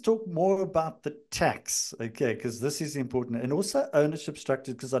just talk more about the tax, okay? Because this is important, and also ownership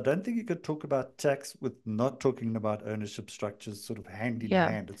structures. Because I don't think you could talk about tax with not talking about ownership structures, sort of hand in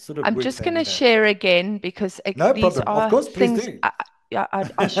hand. It's sort of. I'm just going to share again, because no these problem. are of course, things. Please do.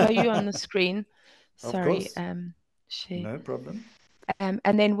 I'll show you on the screen. Sorry. Share. No problem.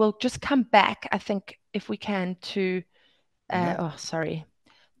 And then we'll just come back, I think, if we can, to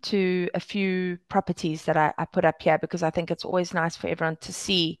to a few properties that I put up here, because I think it's always nice for everyone to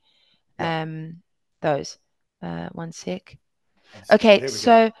see those. One sec. Okay,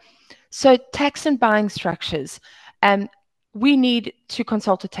 so tax and buying structures. We need to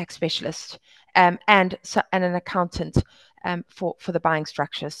consult a tax specialist and an accountant for the buying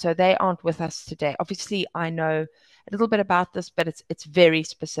structure. So they aren't with us today. Obviously, I know a little bit about this, but it's very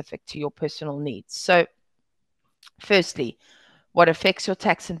specific to your personal needs. So firstly, what affects your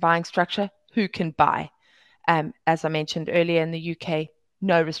tax and buying structure? Who can buy? As I mentioned earlier, in the UK,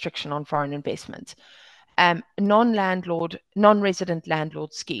 no restriction on foreign investment. Non-resident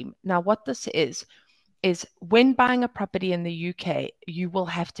landlord scheme. Now, what this is when buying a property in the UK, you will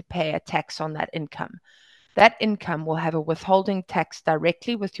have to pay a tax on that income. that income will have a withholding tax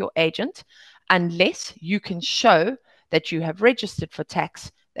directly with your agent unless you can show that you have registered for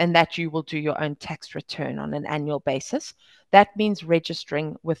tax and that you will do your own tax return on an annual basis. That means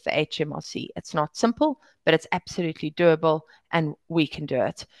registering with the HMRC. It's not simple, but it's absolutely doable, and we can do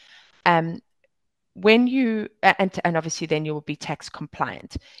it. When you and obviously then you will be tax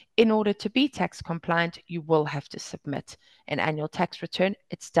compliant. In order to be tax compliant, you will have to submit an annual tax return.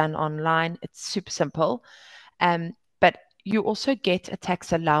 It's done online. It's super simple. But you also get a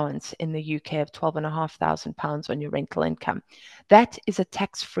tax allowance in the UK of £12,500 on your rental income. That is a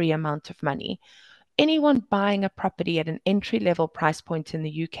tax-free amount of money. Anyone buying a property at an entry-level price point in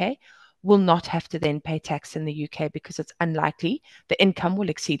the UK will not have to then pay tax in the UK because it's unlikely the income will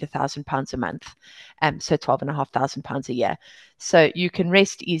exceed £1,000 a month, so £12,500 a year. So you can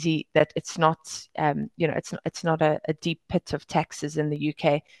rest easy that it's not, it's not a deep pit of taxes in the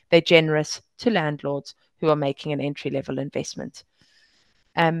UK. They're generous to landlords who are making an entry-level investment.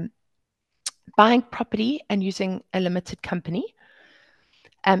 Buying property and using a limited company,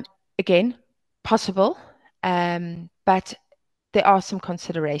 again, possible, but there are some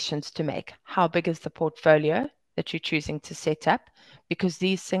considerations to make. How big is the portfolio that you're choosing to set up? Because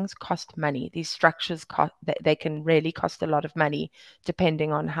these things cost money. These structures they can really cost a lot of money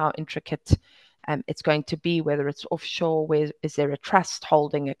depending on how intricate it's going to be, whether it's offshore, where is there a trust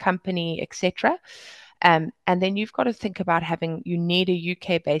holding a company, etc. And then you've got to think about you need a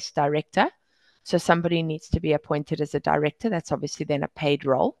UK-based director. So somebody needs to be appointed as a director. That's obviously then a paid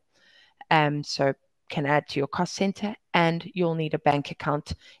role. So can add to your cost center, and you'll need a bank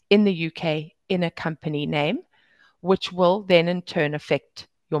account in the UK in a company name, which will then in turn affect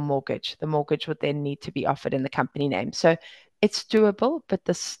your mortgage. The mortgage would then need to be offered in the company name. So it's doable, but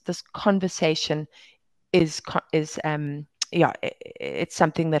this conversation is it's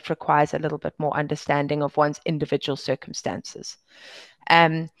something that requires a little bit more understanding of one's individual circumstances.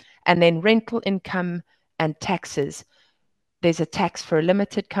 And then rental income and taxes. There's a tax for a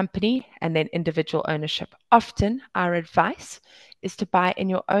limited company and then individual ownership. Often our advice is to buy in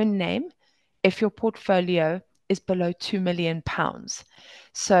your own name if your portfolio is below £2 million.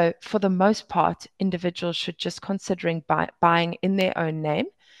 So for the most part, individuals should just considering buying in their own name.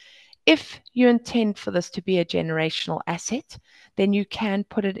 If you intend for this to be a generational asset, then you can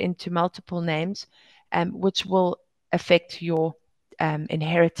put it into multiple names, which will affect your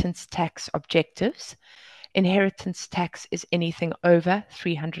inheritance tax objectives. Inheritance tax is anything over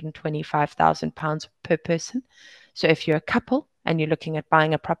 £325,000 per person. So if you're a couple and you're looking at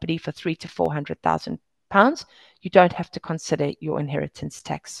buying a property for £300,000 to £400,000, you don't have to consider your inheritance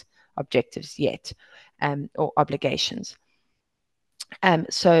tax objectives yet, or obligations.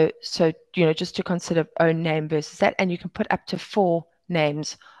 So just to consider own name versus that, and you can put up to 4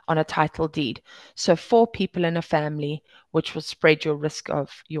 names on a title deed. So 4 people in a family, which will spread your risk of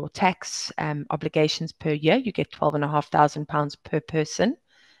your tax obligations per year. You get £12,500 per person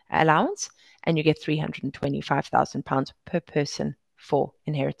allowance, and you get £325,000 per person for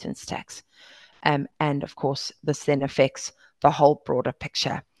inheritance tax. And of course, this then affects the whole broader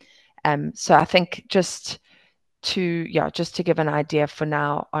picture. So I think just to give an idea for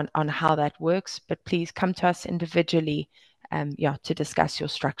now on how that works, but please come to us individually to discuss your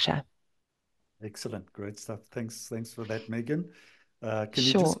structure. Excellent. Great stuff. Thanks for that, Megan. Can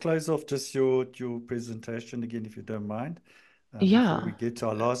you just close off just your presentation again, if you don't mind? Before we get to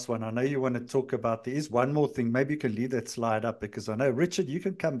our last one, I know you want to talk about, there is one more thing. Maybe you can leave that slide up, because I know, Richard, you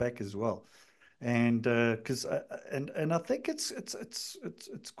can come back as well. And because and I think it's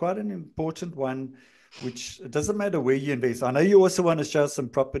quite an important one, which it doesn't matter where you invest. I know you also want to show some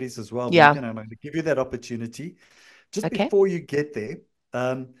properties as well. Yeah. Megan, I'm going to give you that opportunity just before you get there.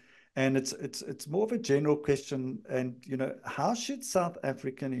 And it's more of a general question. And, how should South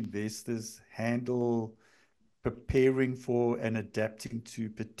African investors handle preparing for and adapting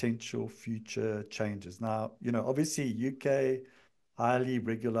to potential future changes? Now, obviously UK, highly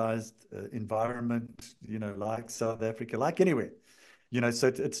regularized environment, like South Africa, like anywhere, so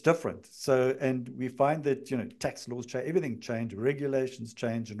it's different. So, and we find that, tax laws change, everything change, regulations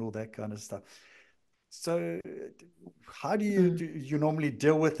change and all that kind of stuff. So how do you normally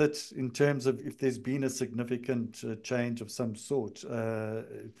deal with it in terms of if there's been a significant change of some sort?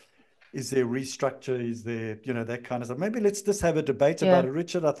 Is there restructure? Is there, that kind of stuff? Maybe let's just have a debate about it.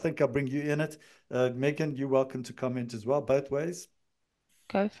 Richard, I think I'll bring you in it. Megan, you're welcome to comment as well, both ways.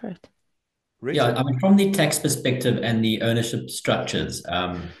 Go for it. Richard? Yeah, I mean, from the tax perspective and the ownership structures,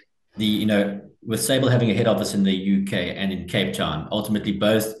 with Sable having a head office in the UK and in Cape Town, ultimately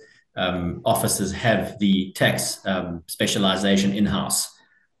both offices have the tax specialization in-house.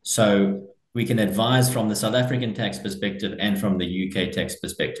 So we can advise from the South African tax perspective and from the UK tax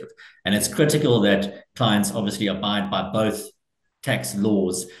perspective. And it's critical that clients obviously abide by both tax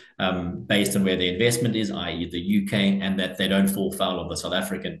laws based on where the investment is, i.e. the UK, and that they don't fall foul of the South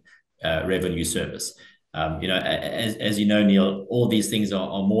African revenue service. As you know, Neil, all these things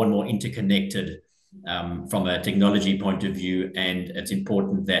are more and more interconnected from a technology point of view, and it's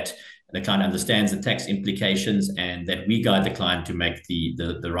important that the client understands the tax implications and that we guide the client to make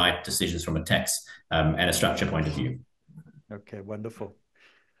the right decisions from a tax and a structure point of view. Okay, wonderful.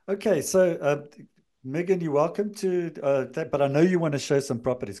 Okay, so Megan, you're welcome to that, but I know you want to show some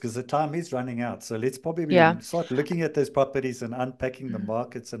properties because the time is running out. So let's probably start looking at those properties and unpacking the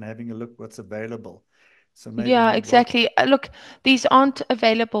markets and having a look what's available. So maybe exactly. Look, these aren't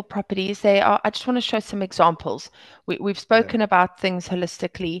available properties. They are. I just want to show some examples. We've spoken about things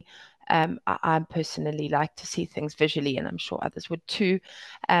holistically. I personally like to see things visually, and I'm sure others would too.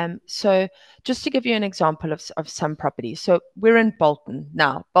 So just to give you an example of some properties. So we're in Bolton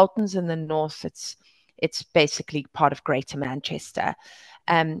now. Bolton's in the north. It's basically part of Greater Manchester.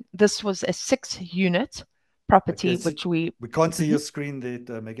 This was a 6-unit property, which we can't see your screen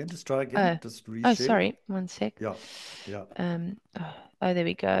there, Megan. Just try again. Just reshare. Oh, sorry. 1 sec. Yeah. Oh, there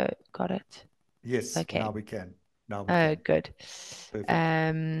we go. Got it. Yes. Okay. Now we can. Oh, good.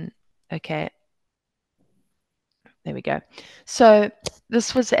 Perfect. Okay. There we go. So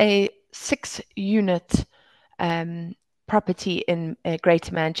this was a 6-unit property in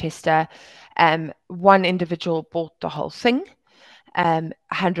Greater Manchester. One individual bought the whole thing.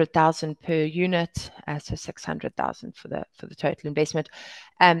 100,000 per unit, so 600,000 for the total investment.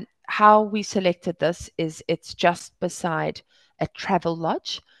 How we selected this is it's just beside a travel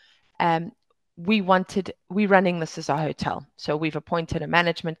lodge. We're running this as a hotel, so we've appointed a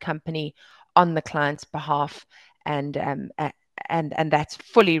management company on the client's behalf, and that's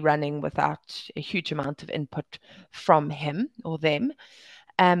fully running without a huge amount of input from him or them.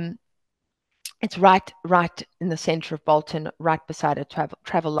 It's right in the center of Bolton, right beside a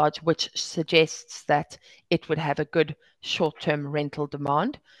travel lodge, which suggests that it would have a good short-term rental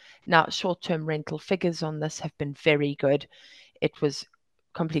demand. Now, short-term rental figures on this have been very good. It was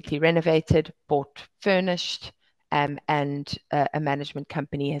completely renovated, bought furnished, and a management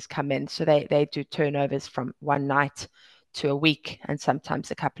company has come in. So they do turnovers from one night to a week and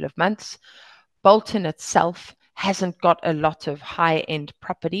sometimes a couple of months. Bolton itself hasn't got a lot of high-end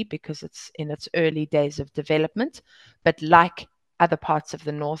property because it's in its early days of development, but like other parts of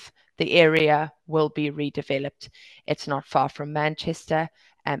the north, the area will be redeveloped. It's not far from Manchester.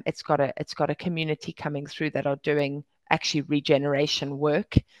 It's got a community coming through that are doing actually regeneration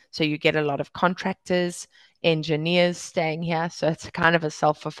work. So you get a lot of contractors, engineers staying here. So it's kind of a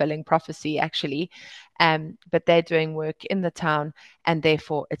self-fulfilling prophecy, actually. But they're doing work in the town, and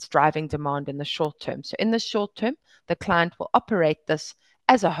therefore it's driving demand in the short term. So in the short term, the client will operate this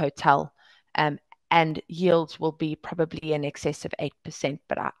as a hotel, and yields will be probably in excess of 8%,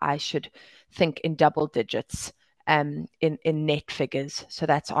 but I should think in double digits in net figures. So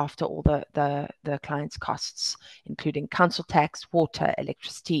that's after all the client's costs, including council tax, water,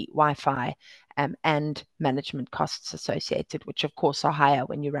 electricity, Wi-Fi, and management costs associated, which of course are higher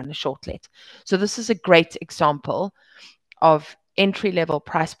when you run a short let. So this is a great example of entry-level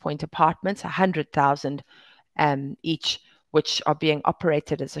price point apartments, 100,000 each, which are being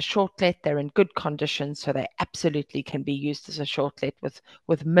operated as a short let. They're in good condition, so they absolutely can be used as a short let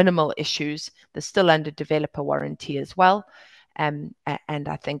with minimal issues. They're still under developer warranty as well. And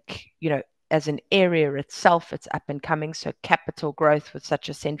I think, as an area itself, it's up and coming. So capital growth with such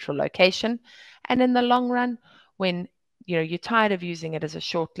a central location. And in the long run, when you're tired of using it as a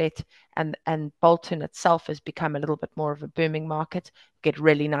short let, and Bolton itself has become a little bit more of a booming market, get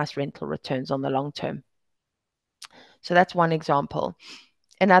really nice rental returns on the long term. So that's one example.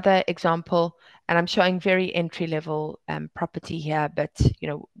 Another example, and I'm showing very entry-level property here, but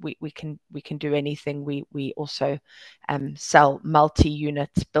we can do anything. We also sell multi-unit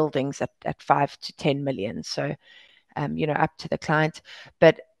buildings at 5 to 10 million. So up to the client.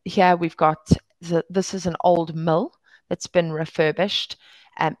 But here we've got this is an old mill that's been refurbished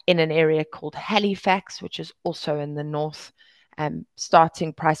in an area called Halifax, which is also in the north.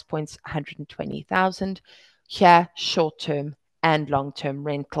 Starting price points 120,000. Here, short-term and long-term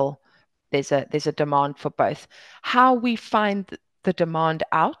rental. There's a demand for both. How we find the demand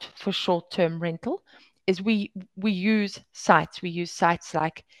out for short-term rental is we use sites. We use sites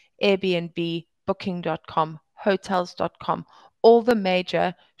like Airbnb, Booking.com, Hotels.com. All the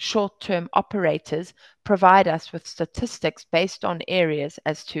major short-term operators provide us with statistics based on areas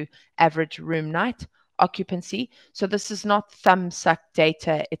as to average room night, occupancy. So this is not thumb-suck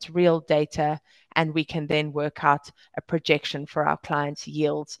data, it's real data, and we can then work out a projection for our clients'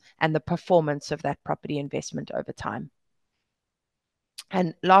 yields and the performance of that property investment over time.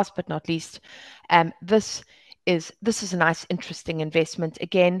 And last but not least, this is a nice, interesting investment.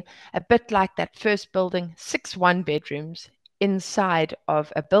 Again, a bit like that first building, 6 one-bedrooms inside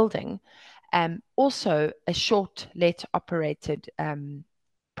of a building. Also a short let operated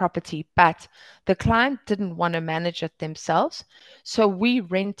property, but the client didn't want to manage it themselves. So we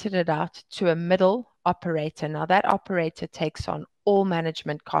rented it out to a middle operator. Now that operator takes on all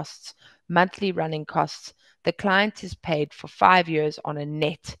management costs, monthly running costs. The client is paid for 5 years on a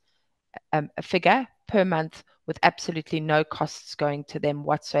net a figure per month with absolutely no costs going to them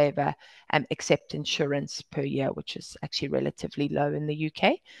whatsoever, except insurance per year, which is actually relatively low in the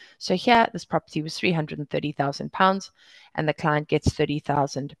UK. So here, this property was £330,000, and the client gets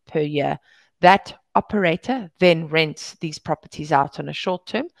 £30,000 per year. That operator then rents these properties out on a short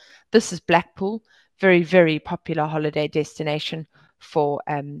term. This is Blackpool, very, very popular holiday destination for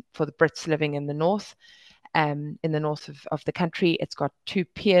the Brits living in the north. In the north of the country, it's got 2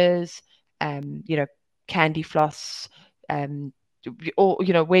 piers, candy floss, or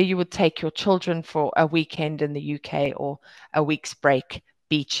where you would take your children for a weekend in the UK or a week's break,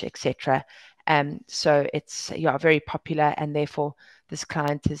 beach, etc. So it's very popular, and therefore this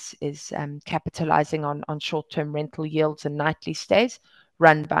client is capitalizing on short-term rental yields and nightly stays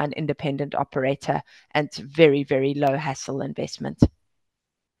run by an independent operator, and it's very, very low hassle investment.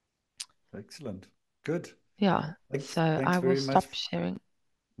 Excellent. Good. Yeah. Thanks I will stop sharing.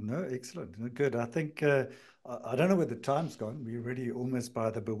 No, excellent. No, good. I think, I don't know where the time's gone. We're already almost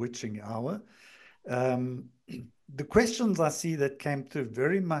by the bewitching hour. The questions I see that came through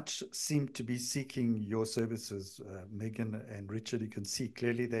very much seem to be seeking your services, Megan and Richard. You can see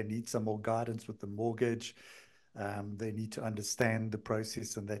clearly they need some more guidance with the mortgage. They need to understand the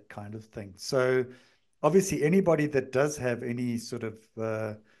process and that kind of thing. So obviously anybody that does have any sort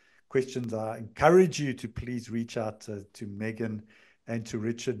of questions, I encourage you to please reach out to Megan and to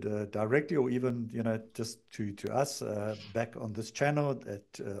Richard directly, or even, just to us back on this channel at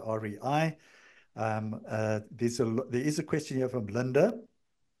REI. There is a question here from Linda,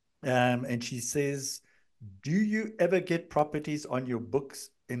 and she says, do you ever get properties on your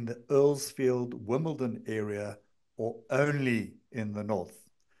books in the Earlsfield, Wimbledon area, or only in the north?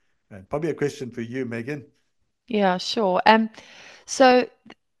 And probably a question for you, Megan. Yeah, sure. So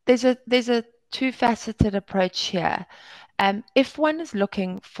there's a two-faceted approach here. If one is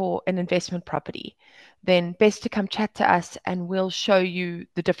looking for an investment property, then best to come chat to us and we'll show you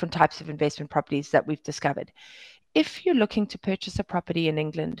the different types of investment properties that we've discovered. If you're looking to purchase a property in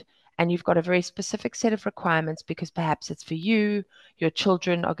England and you've got a very specific set of requirements because perhaps it's for you, your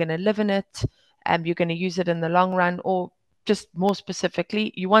children are going to live in it, you're going to use it in the long run, or just more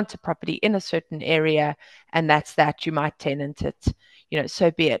specifically, you want a property in a certain area and that's that, you might tenant it,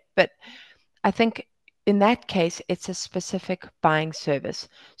 so be it. But I think in that case, it's a specific buying service.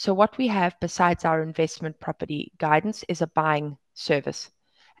 So what we have besides our investment property guidance is a buying service.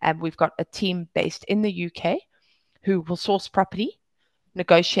 And we've got a team based in the UK who will source property,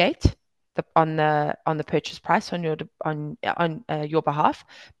 negotiate on the purchase price on your behalf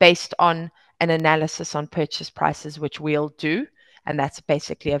based on an analysis on purchase prices, which we'll do. And that's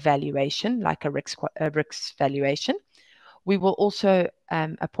basically a valuation, like a RICS valuation. We will also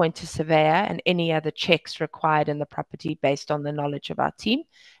appoint a surveyor and any other checks required in the property based on the knowledge of our team,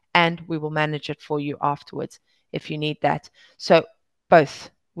 and we will manage it for you afterwards if you need that. So both,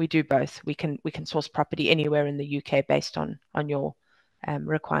 we do both. We can source property anywhere in the UK based on your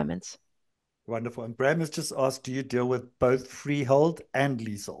requirements. Wonderful. And Graham has just asked, do you deal with both freehold and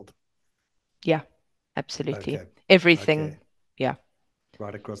leasehold? Yeah, absolutely. Okay. Everything. Okay. Yeah.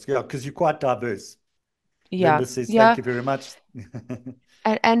 Right across. Yeah, because you're quite diverse. Yeah. Linda says, thank you very much.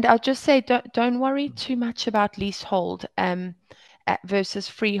 And I'll just say, don't worry too much about leasehold versus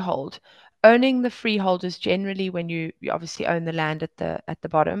freehold. Owning the freehold is generally when you obviously own the land at the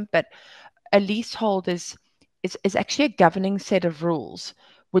bottom, but a leasehold is actually a governing set of rules,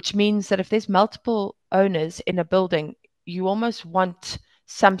 which means that if there's multiple owners in a building, you almost want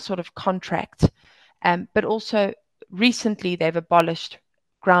some sort of contract. But also recently they've abolished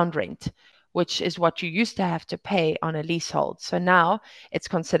ground rent, which is what you used to have to pay on a leasehold. So now it's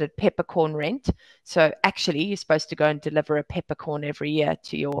considered peppercorn rent. So actually you're supposed to go and deliver a peppercorn every year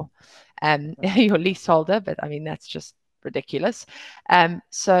to your your leaseholder, but I mean, that's just ridiculous.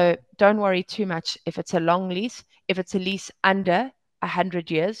 So don't worry too much if it's a long lease. If it's a lease under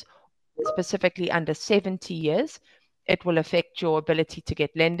 100 years, specifically under 70 years, it will affect your ability to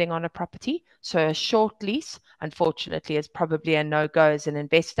get lending on a property. So a short lease, unfortunately, is probably a no-go as an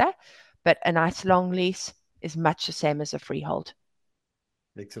investor, but a nice long lease is much the same as a freehold.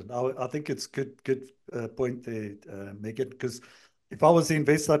 Excellent. I think it's good point there, Megan, because if I was the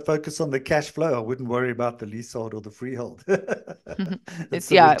investor, I'd focus on the cash flow. I wouldn't worry about the leasehold or the freehold.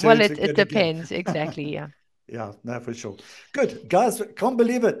 It depends. Exactly. Yeah. Yeah, no, for sure. Good. Guys, can't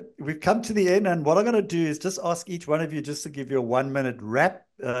believe it. We've come to the end, and what I'm going to do is just ask each one of you just to give you a 1-minute wrap,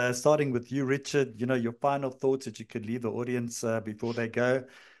 starting with you, Richard, your final thoughts that you could leave the audience before they go.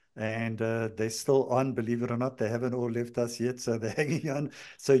 And they're still on, believe it or not. They haven't all left us yet, so they're hanging on.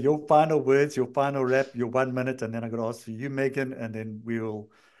 So your final words, your final wrap, your 1 minute, and then I'm going to ask for you, Megan, and then we'll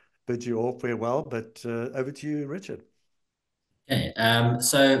bid you all farewell. But over to you, Richard. Okay,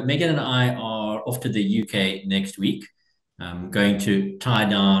 so Megan and I are off to the UK next week, going to tie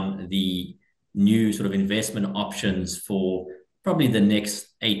down the new sort of investment options for probably the next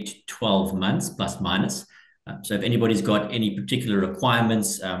 8 to 12 months, plus minus. So if anybody's got any particular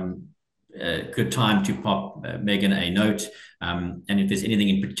requirements, good time to pop Megan a note. And if there's anything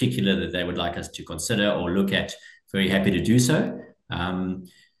in particular that they would like us to consider or look at, very happy to do so.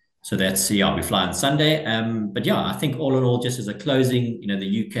 So that's, yeah, we fly on Sunday. But yeah, I think all in all, just as a closing,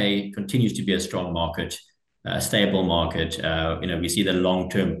 the UK continues to be a strong market, a stable market. We see the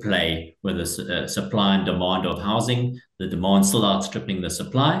long-term play with the supply and demand of housing, the demand still outstripping the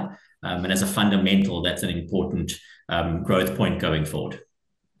supply. And as a fundamental, that's an important growth point going forward.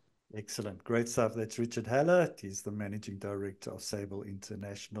 Excellent. Great stuff. That's Richard Haller. He's the Managing Director of Sable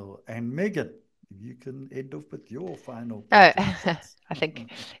International. And Megan, you can end off with your final. I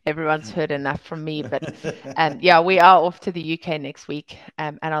think everyone's heard enough from me, but yeah, we are off to the UK next week,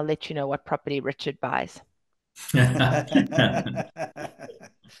 and I'll let you know what property Richard buys.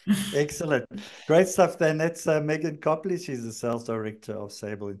 Excellent. Great stuff then. That's Megan Copley. She's the Sales Director of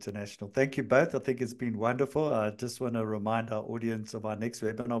Sable International. Thank you both. I think it's been wonderful. I just want to remind our audience of our next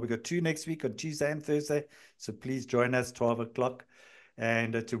webinar. We've got 2 next week on Tuesday and Thursday. So please join us 12 o'clock.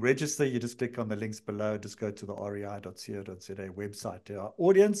 And to register, you just click on the links below. Just go to the rei.co.za website. Our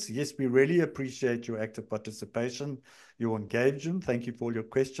audience, yes, we really appreciate your active participation, your engagement. Thank you for all your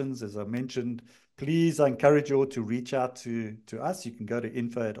questions. As I mentioned, please, I encourage you all to reach out to us. You can go to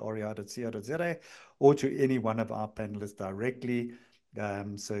info@rei.co.za or to any one of our panelists directly.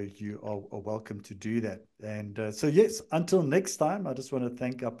 So you are welcome to do that. And so, yes, until next time, I just want to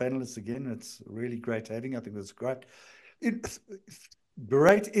thank our panelists again. It's really great having. I think it was great.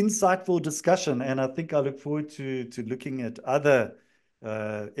 Great, insightful discussion, and I think I look forward to looking at other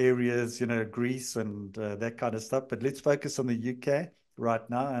areas, Greece and that kind of stuff. But let's focus on the UK right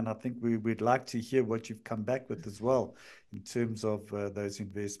now, and I think we'd like to hear what you've come back with as well in terms of those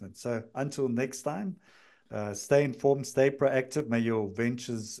investments. So until next time, stay informed, stay proactive. May your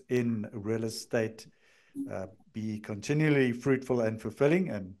ventures in real estate be continually fruitful and fulfilling,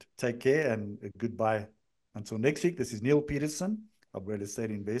 and take care and goodbye. Until next week, this is Neil Peterson, a real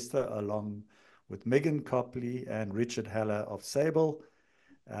estate investor, along with Megan Copley and Richard Haller of Sable,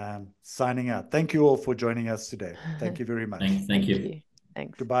 signing out. Thank you all for joining us today. Thank you very much. Thank you.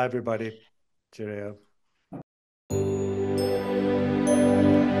 Thanks. Goodbye, everybody. Cheerio.